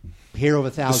Hero of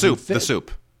a Thousand... The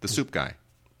soup guy.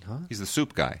 Huh? He's the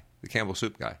soup guy, the Campbell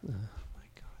soup guy. Oh, my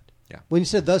God. Yeah. When you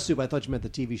said The Soup, I thought you meant the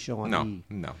TV show on E!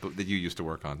 No, but that you used to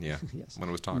work on, yeah. Yes. When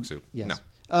it was Talk Soup. Yes. No.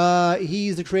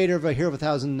 He's the creator of A Hero of a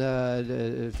Thousand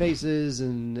Faces,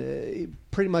 and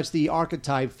pretty much the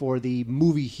archetype for the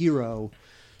movie hero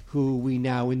who we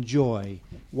now enjoy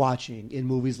watching in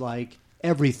movies like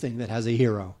everything that has a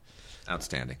hero.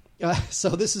 Outstanding. So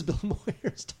this is Bill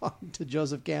Moyers talking to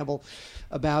Joseph Campbell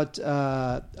about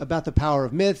the power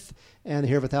of myth and The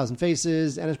Hero of a Thousand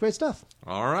Faces, and it's great stuff.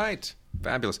 All right.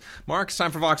 Fabulous. Mark, it's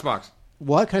time for Vox Box.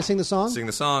 What? Can I sing the song? Sing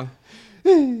the song.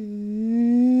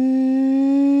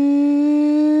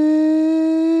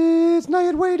 It's not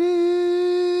yet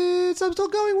waited. I'm still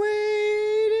going.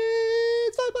 Wait.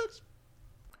 It's $5.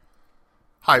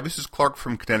 Hi, this is Clark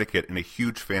from Connecticut and a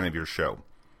huge fan of your show.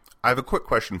 I have a quick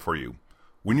question for you.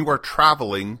 When you are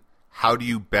traveling, how do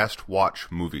you best watch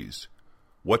movies?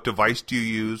 What device do you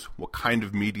use? What kind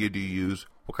of media do you use?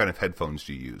 What kind of headphones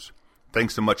do you use?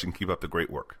 Thanks so much and keep up the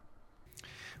great work.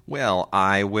 Well,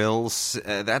 I will.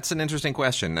 That's an interesting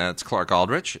question. That's Clark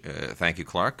Aldrich. Thank you,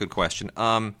 Clark. Good question.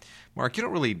 Mark, you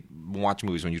don't really watch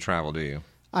movies when you travel, do you?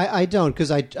 I don't, because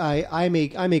I'm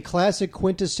a classic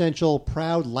quintessential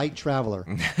proud light traveler.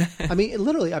 I mean,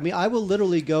 literally. I mean, I will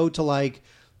literally go to like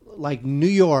New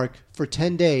York for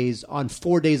 10 days on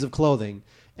 4 days of clothing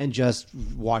and just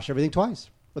wash everything twice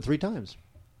or 3 times.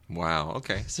 Wow.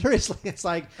 Okay. Seriously, it's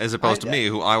like as opposed to me,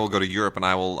 who I will go to Europe and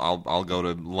I'll go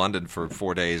to London for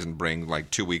 4 days and bring like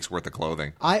 2 weeks worth of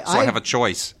clothing. So I have a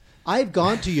choice. I've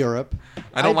gone to Europe.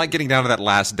 I don't like getting down to that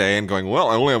last day and going, well,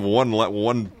 I only have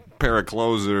one pair of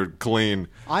clothes that are clean.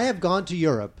 I have gone to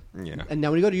Europe. Yeah. And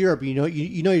now when you go to Europe, you know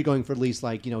you're going for at least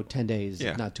 10 days,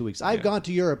 yeah. not 2 weeks. I've gone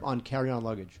to Europe on carry-on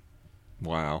luggage.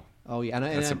 Wow. Oh yeah,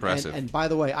 That's impressive. And by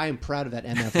the way, I am proud of that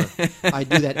MFer. I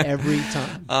do that every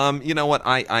time. You know what?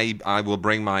 I will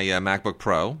bring my MacBook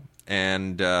Pro,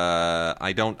 and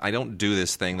I don't do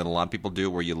this thing that a lot of people do,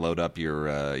 where you load up your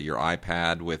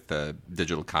iPad with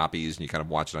digital copies and you kind of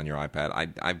watch it on your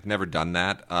iPad. I've never done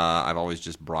that. I've always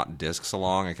just brought discs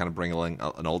along. I kind of bring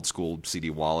an old school CD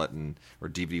wallet or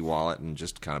DVD wallet and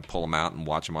just kind of pull them out and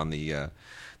watch them on the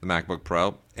MacBook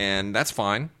Pro, and that's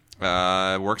fine.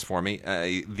 It works for me.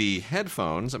 The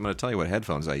headphones, I'm going to tell you what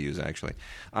headphones I use, actually.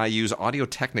 I use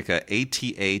Audio-Technica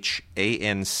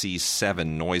ATH-ANC7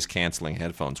 noise-canceling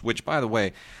headphones, which, by the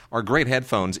way, are great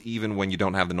headphones even when you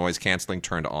don't have the noise-canceling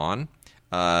turned on.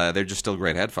 They're just still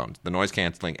great headphones. The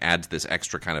noise-canceling adds this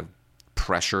extra kind of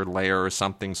pressure layer or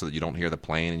something so that you don't hear the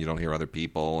plane and you don't hear other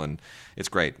people, and it's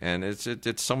great. And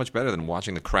it's so much better than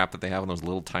watching the crap that they have on those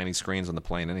little tiny screens on the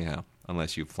plane anyhow.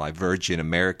 unless you fly Virgin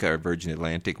America or Virgin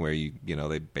Atlantic, where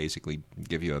they basically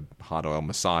give you a hot oil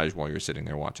massage while you're sitting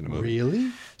there watching a movie.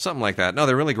 Really? Something like that. No,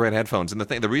 they're really great headphones. And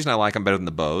the reason I like them better than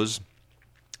the Bose.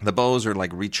 The Bose are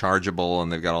like rechargeable,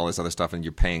 and they've got all this other stuff, and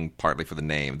you're paying partly for the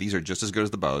name. These are just as good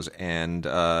as the Bose, and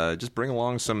just bring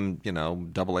along some,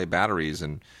 AA batteries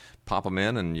and pop them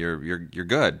in, and you're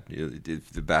good. If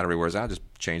the battery wears out, just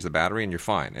change the battery, and you're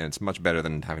fine. And it's much better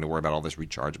than having to worry about all this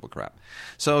rechargeable crap.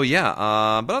 So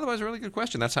but otherwise, a really good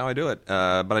question. That's how I do it.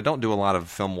 But I don't do a lot of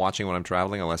film watching when I'm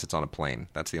traveling, unless it's on a plane.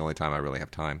 That's the only time I really have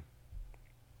time.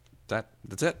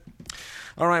 That's it.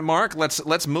 All right, Mark.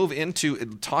 Let's move into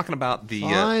talking about the.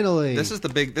 Finally, this is the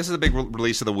big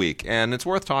release of the week, and it's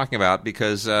worth talking about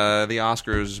because the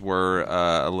Oscars were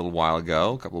a little while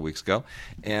ago, a couple of weeks ago,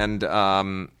 and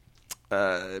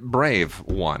Brave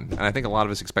won, and I think a lot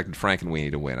of us expected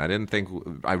Frankenweenie to win.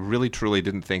 I really truly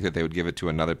didn't think that they would give it to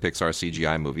another Pixar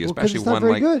CGI movie, especially it's not one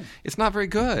very like good. It's not very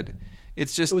good.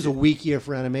 It's just it was a weak year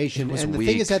for animation, It was and the weak.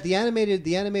 thing is that the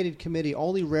animated committee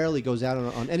only rarely goes out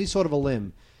on any sort of a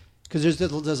limb because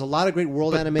there's a lot of great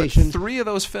world animation. But 3 of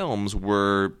those films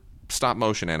were stop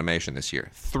motion animation this year.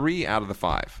 3 out of the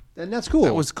 5. And that's cool.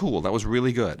 That was cool. That was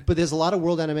really good. But there's a lot of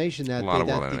world animation that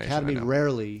the Academy I know.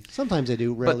 rarely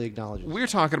acknowledges. We're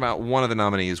talking about one of the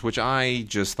nominees, which I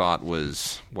just thought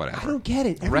was whatever. I don't get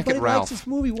it. Wreck-It Everybody Ralph. likes this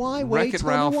movie. Why? Wreck-It Tell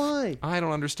Ralph. me why. I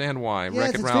don't understand why. Yes,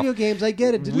 Wreck-It it's Ralph. video games. I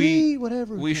get it.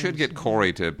 Whatever. We should get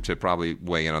Corey to probably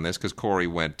weigh in on this because Corey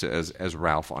went as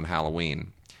Ralph on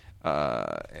Halloween.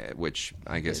 Which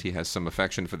I guess he has some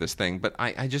affection for this thing, but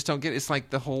I just don't get it. It's like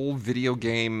the whole video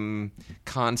game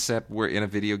concept where in a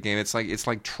video game it's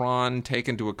like Tron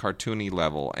taken to a cartoony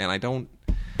level, and I don't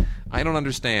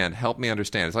understand. Help me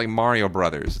understand. It's like Mario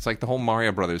Brothers. It's like the whole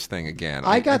Mario Brothers thing again.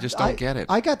 I just don't get it.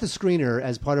 I got the screener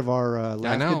as part of our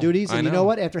last good duties, and you know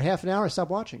what? After half an hour, I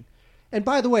stopped watching. And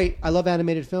by the way, I love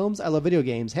animated films. I love video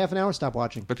games. Half an hour, stop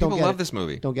watching. But people love this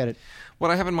movie. Don't get it.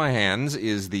 What I have in my hands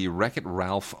is the Wreck-It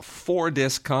Ralph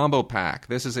 4-disc combo pack.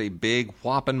 This is a big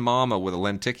whopping mama with a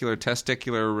lenticular,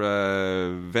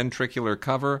 testicular, ventricular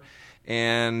cover,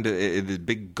 and the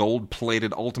big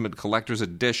gold-plated Ultimate Collector's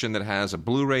Edition that has a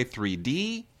Blu-ray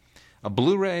 3D, a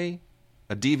Blu-ray,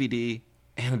 a DVD,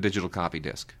 and a digital copy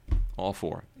disc. All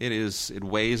 4. It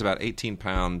weighs about 18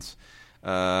 pounds.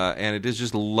 And it is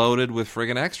just loaded with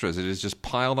friggin' extras. It is just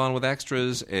piled on with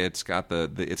extras. It's got the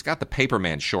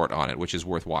Paperman short on it, which is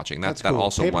worth watching. That cool.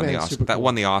 also won the Oscar. That cool.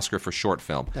 won the Oscar for short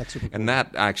film. That's super cool. And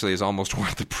that actually is almost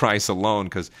worth the price alone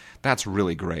because that's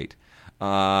really great.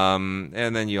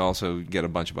 And then you also get a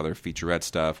bunch of other featurette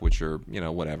stuff, which are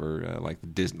whatever, like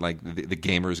the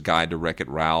Gamer's Guide to Wreck-It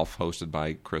Ralph, hosted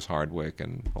by Chris Hardwick,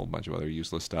 and a whole bunch of other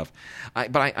useless stuff.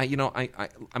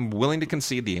 I'm willing to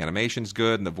concede the animation's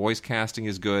good and the voice casting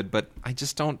is good, but I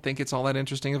just don't think it's all that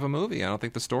interesting of a movie. I don't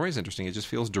think the story's interesting. It just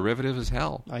feels derivative as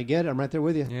hell. I get it. I'm right there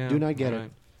with you. Yeah, do not get it.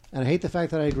 And I hate the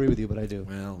fact that I agree with you, but I do.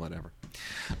 Well, whatever.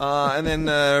 And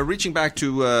then reaching back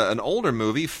to an older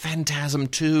movie, Phantasm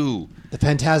 2. The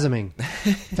Phantasming.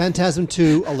 Phantasm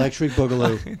 2, Electric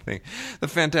Boogaloo. The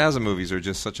Phantasm movies are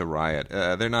just such a riot.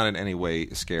 They're not in any way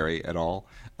scary at all.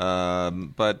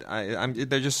 But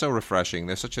they're just so refreshing.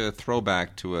 They're such a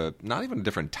throwback to not even a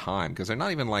different time, because they're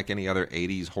not even like any other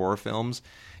 80s horror films.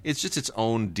 It's just its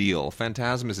own deal.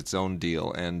 Phantasm is its own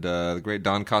deal. And the great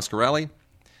Don Coscarelli,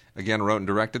 again, wrote and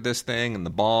directed this thing, and the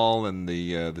ball, and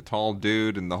the tall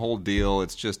dude, and the whole deal.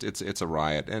 It's a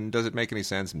riot. And does it make any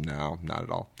sense? No, not at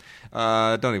all.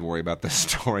 Don't even worry about this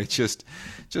story. Just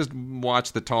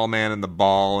watch the tall man and the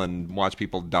ball, and watch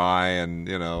people die, and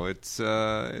it's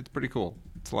pretty cool.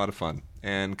 It's a lot of fun.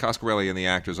 And Coscarelli and the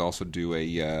actors also do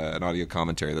an audio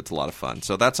commentary that's a lot of fun.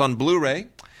 So that's on Blu-ray.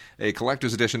 A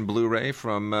collector's edition Blu-ray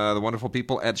from the wonderful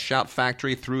people at Shout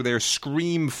Factory through their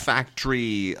Scream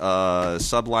Factory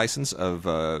sub-license of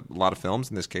a lot of films,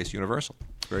 in this case Universal.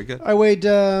 Very good. All right, Wade,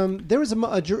 there was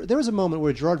a moment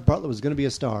where Gerard Butler was going to be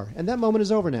a star, and that moment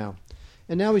is over now.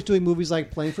 And now he's doing movies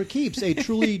like Playing for Keeps, a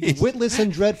truly witless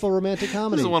and dreadful romantic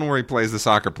comedy. This is the one where he plays the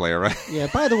soccer player, right? Yeah,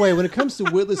 by the way, when it comes to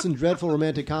witless and dreadful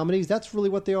romantic comedies, that's really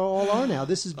what they all are now.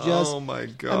 This is just... Oh, my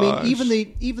gosh. I mean,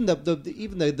 even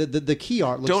the key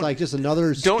art looks like just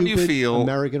another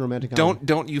American romantic comedy.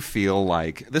 Don't you feel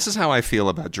like... This is how I feel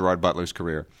about Gerard Butler's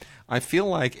career. I feel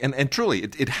like... And truly,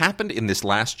 it happened in this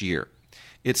last year.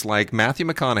 It's like Matthew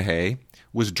McConaughey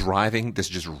was driving this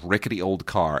just rickety old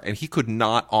car, and he could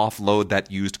not offload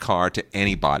that used car to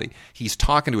anybody. He's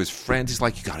talking to his friends. He's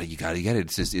like, you gotta get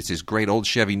it. It's this great old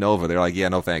Chevy Nova. They're like, yeah,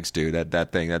 no thanks, dude.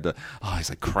 That thing. He's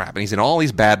like, crap. And he's in all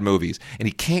these bad movies, and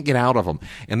he can't get out of them.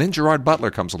 And then Gerard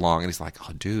Butler comes along, and he's like,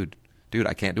 oh, dude, dude,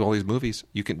 I can't do all these movies.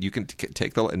 You can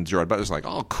take the, and Gerard Butler's like,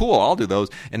 oh, cool, I'll do those.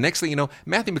 And next thing you know,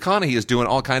 Matthew McConaughey is doing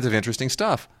all kinds of interesting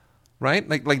stuff. Right,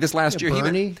 like this last year,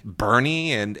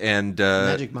 Bernie and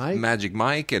Magic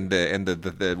Mike, and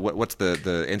the what's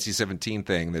the NC-17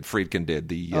 thing that Friedkin did?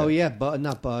 The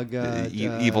not Bug,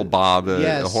 Evil Bob,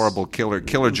 yes. the horrible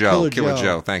Killer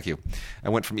Joe. Thank you. I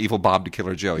went from Evil Bob to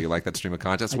Killer Joe. You like that stream of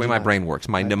consciousness? That's the way my brain works.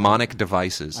 My mnemonic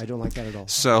devices. I don't like that at all.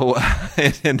 So,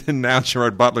 and now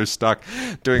Gerard Butler's stuck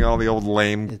doing all the old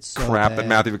lame crap that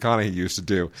Matthew McConaughey used to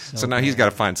do. So now he's got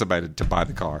to find somebody to buy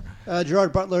the car.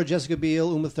 Gerard Butler, Jessica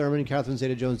Biel, Uma Thurman, Catherine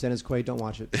Zeta-Jones, Dennis Quaid. Don't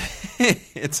watch it.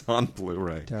 It's on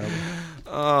Blu-ray. Terrible.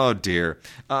 Oh, dear.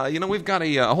 We've got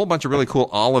a whole bunch of really cool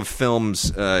Olive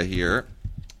films here.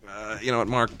 You know what,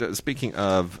 Mark? Speaking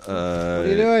of, what are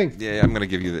you doing? Yeah, I'm going to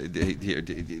give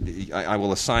you. I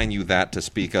will assign you that to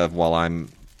speak of while I'm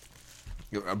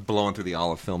blowing through the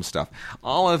Olive film stuff.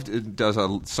 Olive does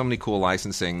so many cool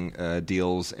licensing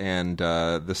deals, and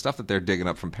the stuff that they're digging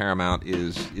up from Paramount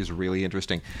is really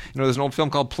interesting. There's an old film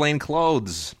called Plain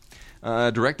Clothes,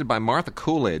 directed by Martha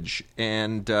Coolidge,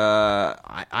 and it's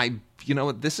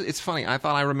funny. I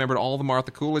thought I remembered all the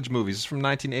Martha Coolidge movies. It's from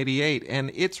 1988,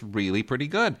 and it's really pretty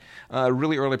good.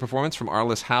 Really early performance from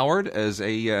Arliss Howard as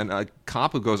a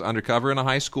cop who goes undercover in a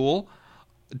high school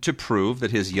to prove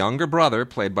that his younger brother,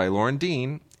 played by Lauren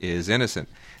Dean, is innocent.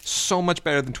 So much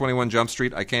better than 21 Jump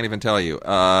Street, I can't even tell you.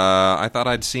 I thought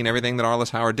I'd seen everything that Arliss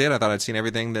Howard did. I thought I'd seen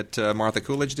everything that Martha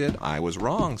Coolidge did. I was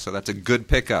wrong, so that's a good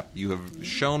pickup. You have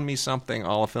shown me something,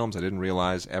 Olive films, I didn't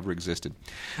realize ever existed.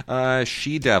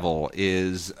 She-Devil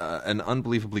is an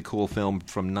unbelievably cool film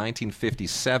from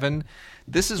 1957.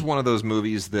 This is one of those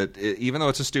movies that, even though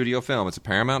it's a studio film, it's a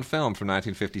Paramount film from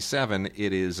 1957,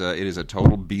 it is a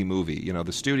total B movie.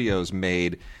 The studios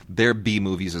made their B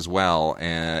movies as well,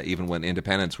 even when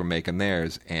independents were making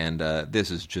theirs, and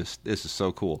this is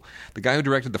so cool. The guy who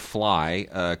directed The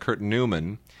Fly, Kurt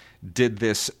Newman, did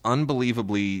this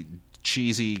unbelievably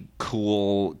cheesy,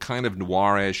 cool, kind of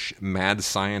noirish, mad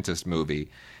scientist movie,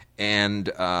 and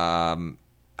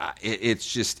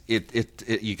it's just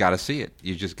you got to see it.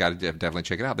 You just got to definitely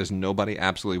check it out. There's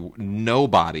absolutely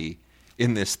nobody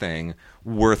in this thing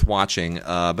worth watching.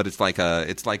 But it's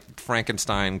like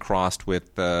Frankenstein crossed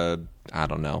with I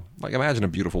don't know. Like, imagine a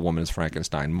beautiful woman as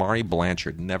Frankenstein. Mari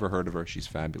Blanchard. Never heard of her. She's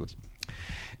fabulous.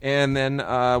 And then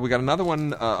we got another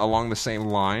one along the same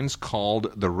lines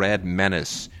called The Red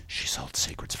Menace. She sold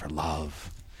secrets for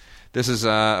love. This is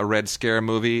a Red Scare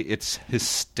movie. It's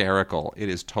hysterical. It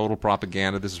is total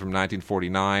propaganda. This is from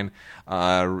 1949.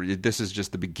 This is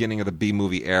just the beginning of the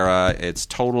B-movie era. It's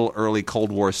total early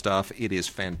Cold War stuff. It is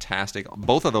fantastic.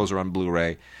 Both of those are on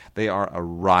Blu-ray. They are a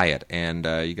riot, and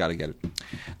you got to get it.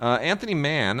 Anthony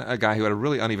Mann, a guy who had a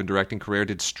really uneven directing career,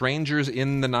 did Strangers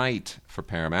in the Night for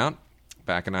Paramount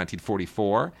back in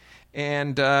 1944.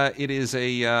 And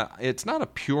it's not a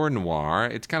pure noir.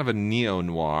 It's kind of a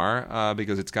neo-noir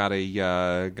because it's got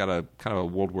a kind of a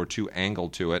World War II angle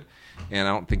to it. And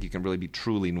I don't think you can really be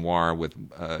truly noir with,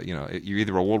 you're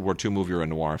either a World War II movie or a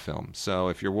noir film. So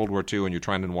if you're World War II and you're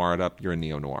trying to noir it up, you're a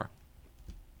neo-noir.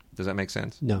 Does that make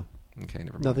sense? No. Okay,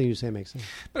 never mind. Nothing you say makes sense.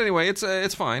 But anyway, it's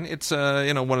fine. It's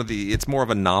it's more of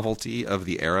a novelty of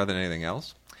the era than anything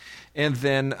else. And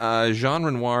then Jean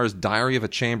Renoir's Diary of a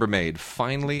Chambermaid,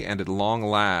 finally and at long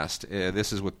last.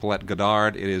 This is with Paulette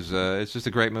Goddard. It's just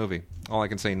a great movie. All I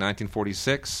can say,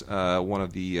 1946, one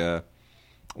of the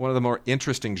more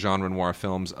interesting Jean Renoir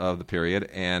films of the period,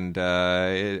 and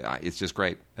it's just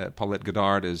great. Paulette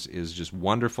Goddard is just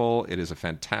wonderful. It is a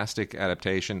fantastic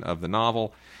adaptation of the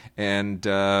novel, and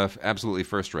absolutely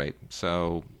first rate.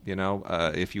 So,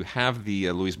 if you have the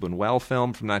Louise Buñuel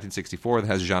film from 1964 that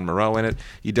has Jean Moreau in it,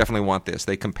 you definitely want this.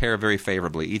 They compare very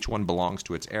favorably. Each one belongs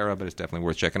to its era, but it's definitely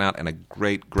worth checking out, and a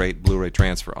great, great Blu-ray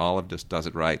transfer. Olive just does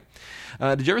it right.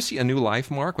 Did you ever see A New Life,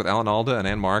 Mark, with Alan Alda and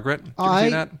Anne Margaret? Did you ever see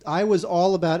that? I was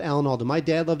all about Alan Alda. My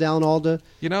dad loved Alan Alda.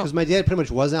 Because my dad pretty much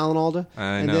was Alan Alda.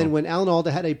 I know. Then when Alan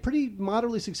Alda had a pretty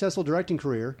moderately successful directing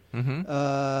career,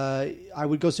 I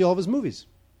would go see all of his movies.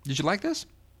 Did you like this?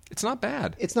 It's not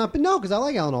bad. It's not, no, because I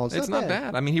like Alan Alda. It's not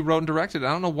bad. I mean, he wrote and directed.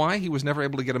 I don't know why he was never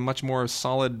able to get some more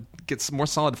solid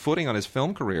footing on his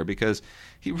film career, because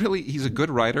he's a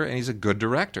good writer and he's a good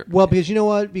director. Well, because you know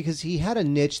what? Because he had a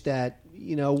niche that,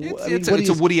 it's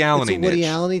a Woody Allen-y niche. It's a Woody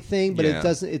Allen-y thing, but it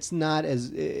doesn't. It's not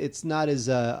as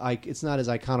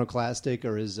iconoclastic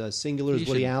or as singular as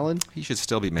Woody Allen. He should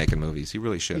still be making movies. He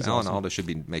really should. Alan Alda should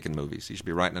be making movies. He should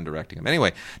be writing and directing them.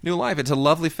 Anyway, New Life. It's a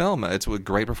lovely film. It's a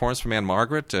great performance from Anne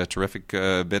Margaret. Terrific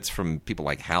bits from people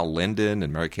like Hal Linden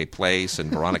and Mary Kay Place and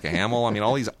Veronica Hamill. I mean,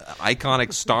 all these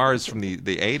iconic stars from the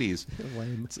 80s.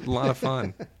 It's a lot of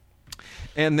fun.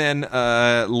 And then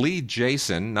Lee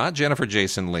Jason, not Jennifer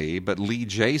Jason Leigh, but Lee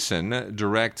Jason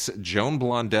directs Joan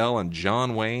Blondell and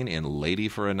John Wayne in Lady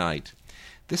for a Night.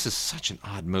 This is such an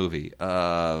odd movie.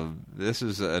 This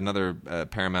is another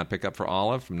Paramount pickup for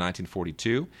Olive from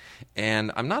 1942.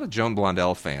 And I'm not a Joan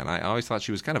Blondell fan. I always thought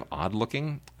she was kind of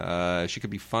odd-looking. She could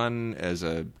be fun as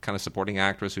a kind of supporting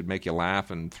actress who'd make you laugh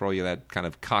and throw you that kind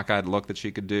of cockeyed look that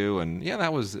she could do. And, yeah,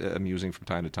 that was amusing from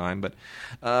time to time. But,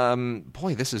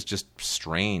 boy, this is just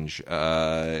strange.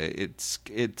 It's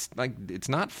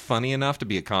not funny enough to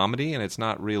be a comedy, and it's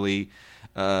not really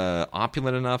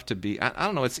opulent enough to be. I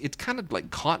don't know. It's kind of like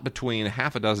caught between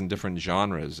half a dozen different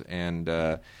genres, and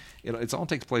it all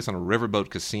takes place on a riverboat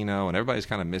casino, and everybody's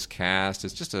kind of miscast.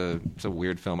 It's a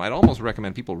weird film. I'd almost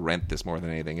recommend people rent this more than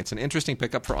anything. It's an interesting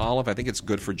pickup for Olive. I think it's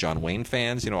good for John Wayne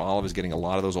fans. Olive is getting a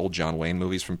lot of those old John Wayne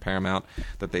movies from Paramount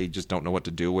that they just don't know what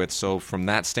to do with. So from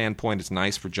that standpoint, it's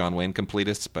nice for John Wayne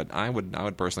completists. But I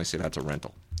would personally say that's a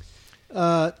rental.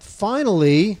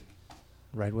 Finally,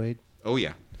 right, Wade? Oh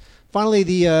yeah. Finally,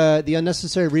 the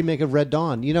unnecessary remake of Red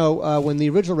Dawn. When the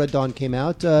original Red Dawn came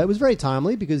out, it was very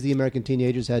timely because the American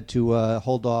teenagers had to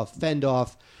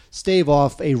stave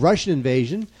off a Russian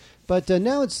invasion. But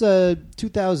now it's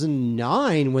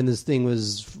 2009 when this thing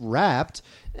was wrapped,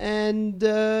 and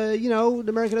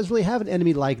America doesn't really have an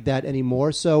enemy like that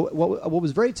anymore. So what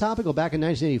was very topical back in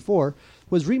 1984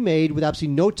 was remade with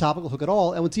absolutely no topical hook at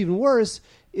all. And what's even worse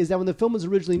is that when the film was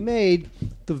originally made,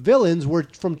 the villains were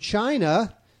from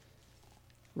China.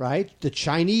 Right, the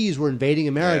Chinese were invading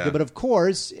America, but of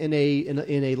course, in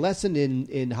a lesson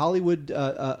in Hollywood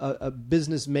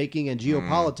business making and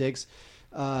geopolitics,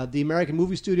 the American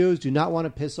movie studios do not want to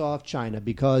piss off China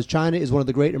because China is one of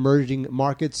the great emerging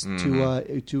markets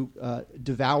to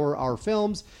devour our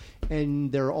films,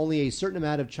 and there are only a certain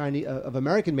amount of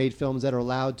American-made films that are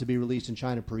allowed to be released in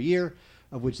China per year,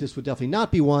 of which this would definitely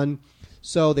not be one.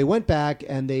 So they went back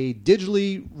and they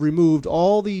digitally removed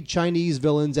all the Chinese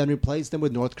villains and replaced them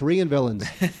with North Korean villains.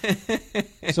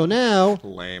 So now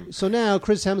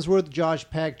Chris Hemsworth, Josh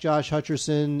Peck, Josh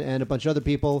Hutcherson, and a bunch of other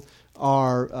people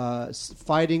are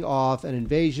fighting off an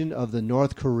invasion of the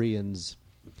North Koreans.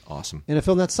 Awesome. In a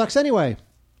film that sucks anyway.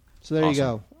 So there you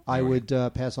go. I would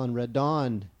pass on Red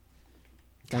Dawn.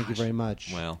 Thank you very much.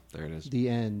 Well, there it is. The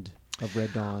end of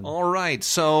Red Dawn. All right,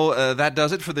 so that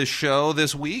does it for this show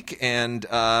this week, and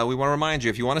we want to remind you,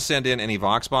 if you want to send in any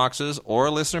Vox boxes or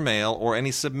listener mail or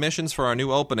any submissions for our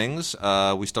new openings,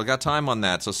 we still got time on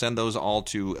that, so send those all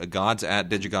to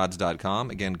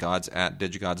gods@digigods.com. Again,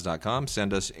 gods@digigods.com.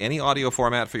 Send us any audio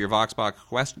format for your Vox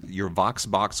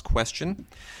box question.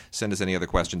 Send us any other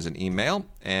questions in email,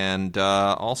 and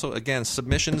also, again,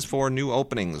 submissions for new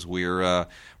openings. We're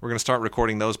going to start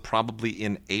recording those probably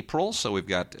in April, so we've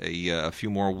got a few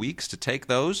more weeks to take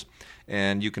those,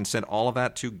 and you can send all of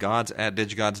that to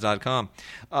gods@digigods.com.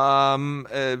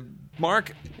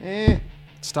 Mark,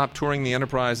 stop touring the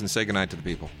Enterprise and say goodnight to the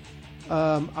people.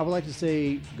 I would like to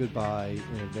say goodbye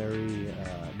in a very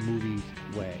movie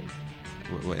way.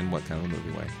 In what kind of a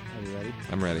movie way? Are you ready?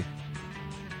 I'm ready.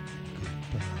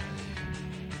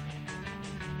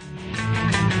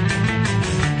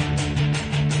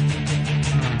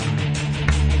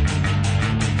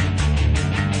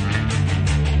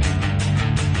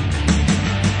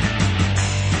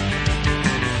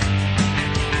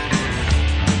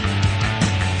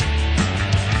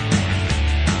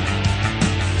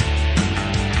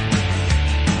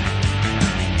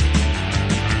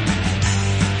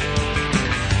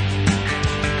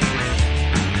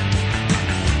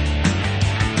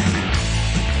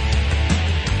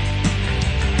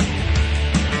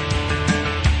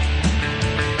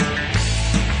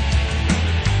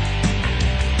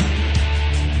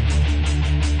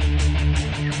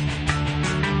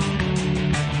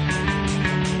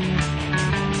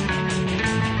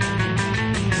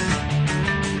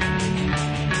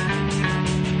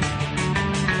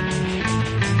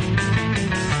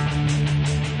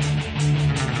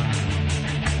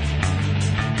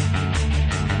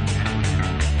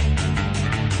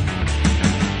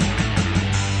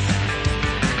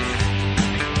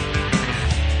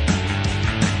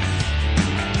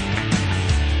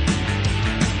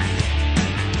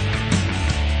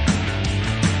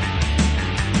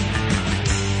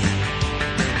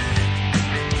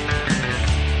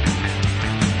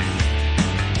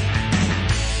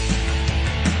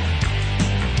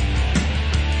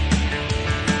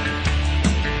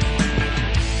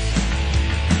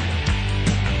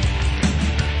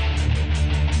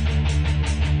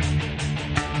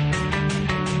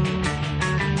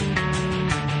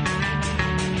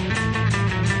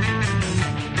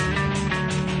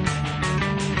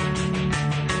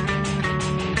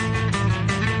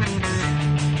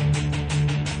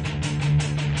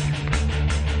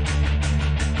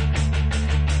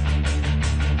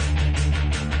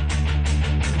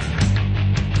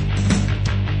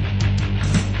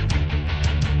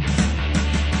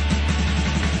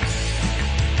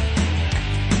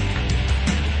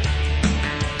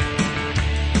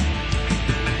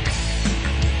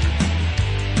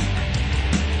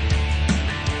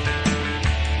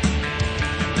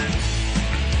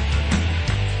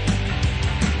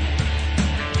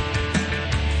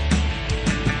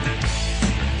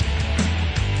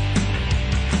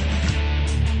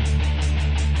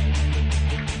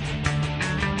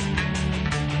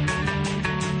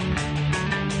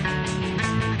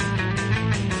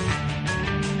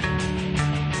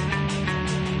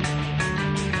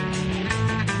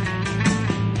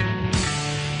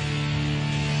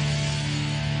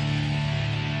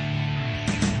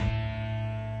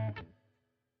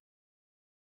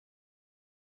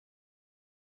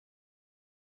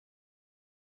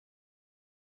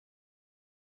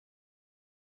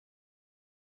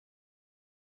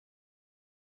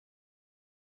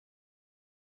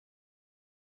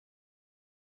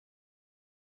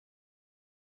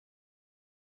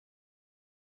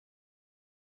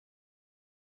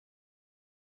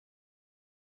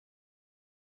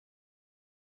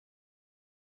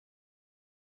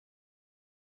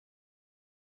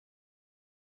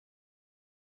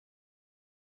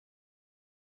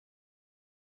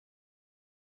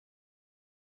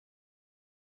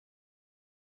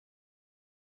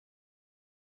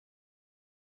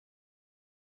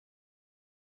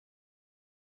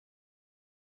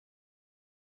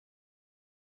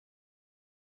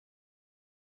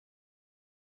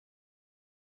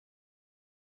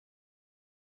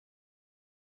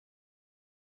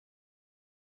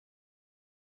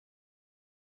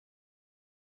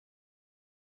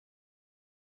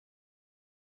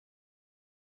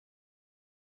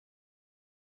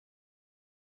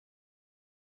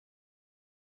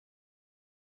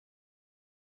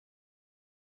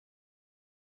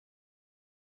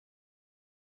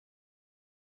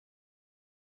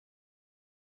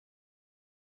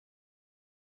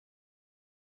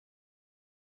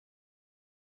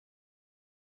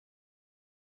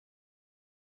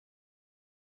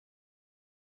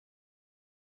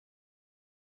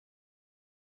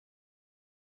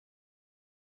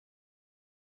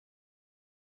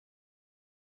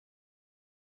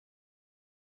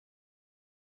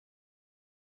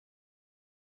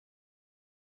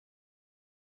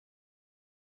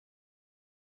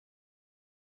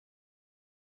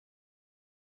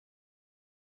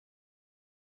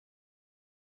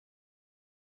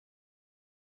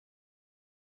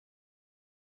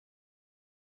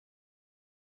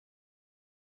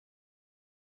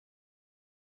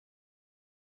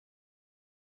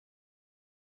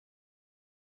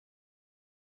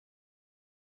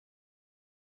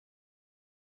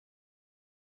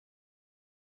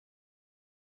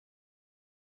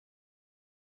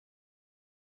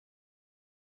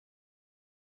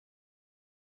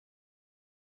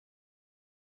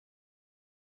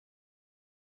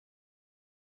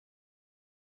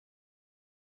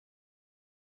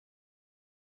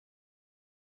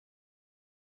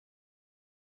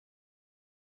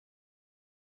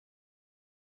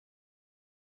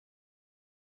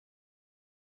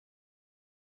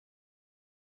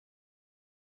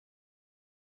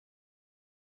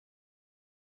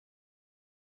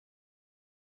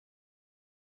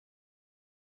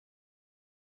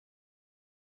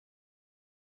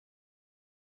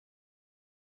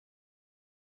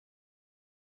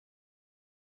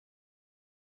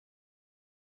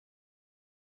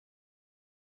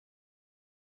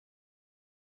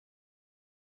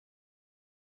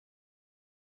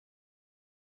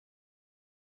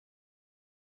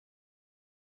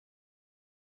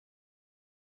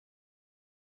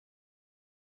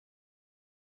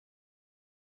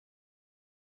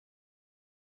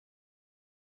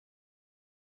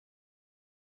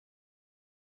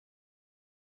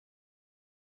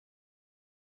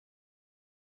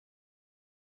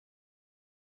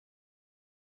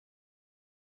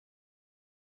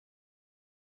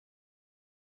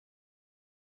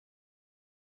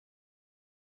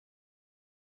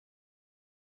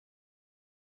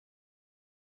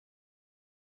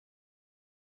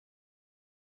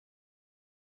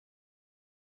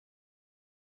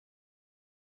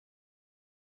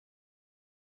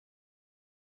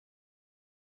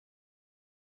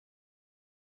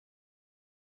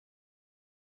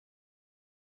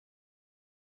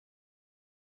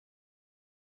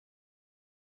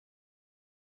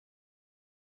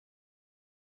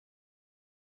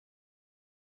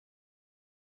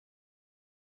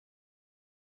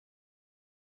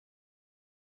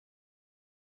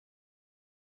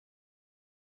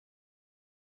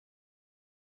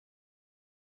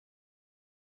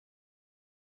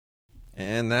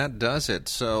 And that does it.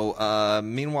 So,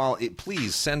 meanwhile,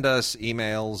 please send us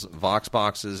emails,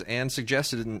 Voxboxes, and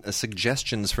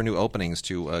suggestions for new openings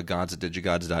to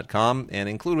gods@digigods.com, and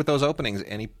include with those openings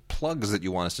any plugs that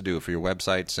you want us to do for your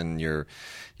websites and your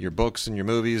books and your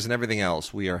movies and everything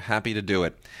else. We are happy to do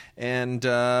it. And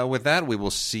with that, we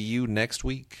will see you next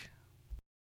week.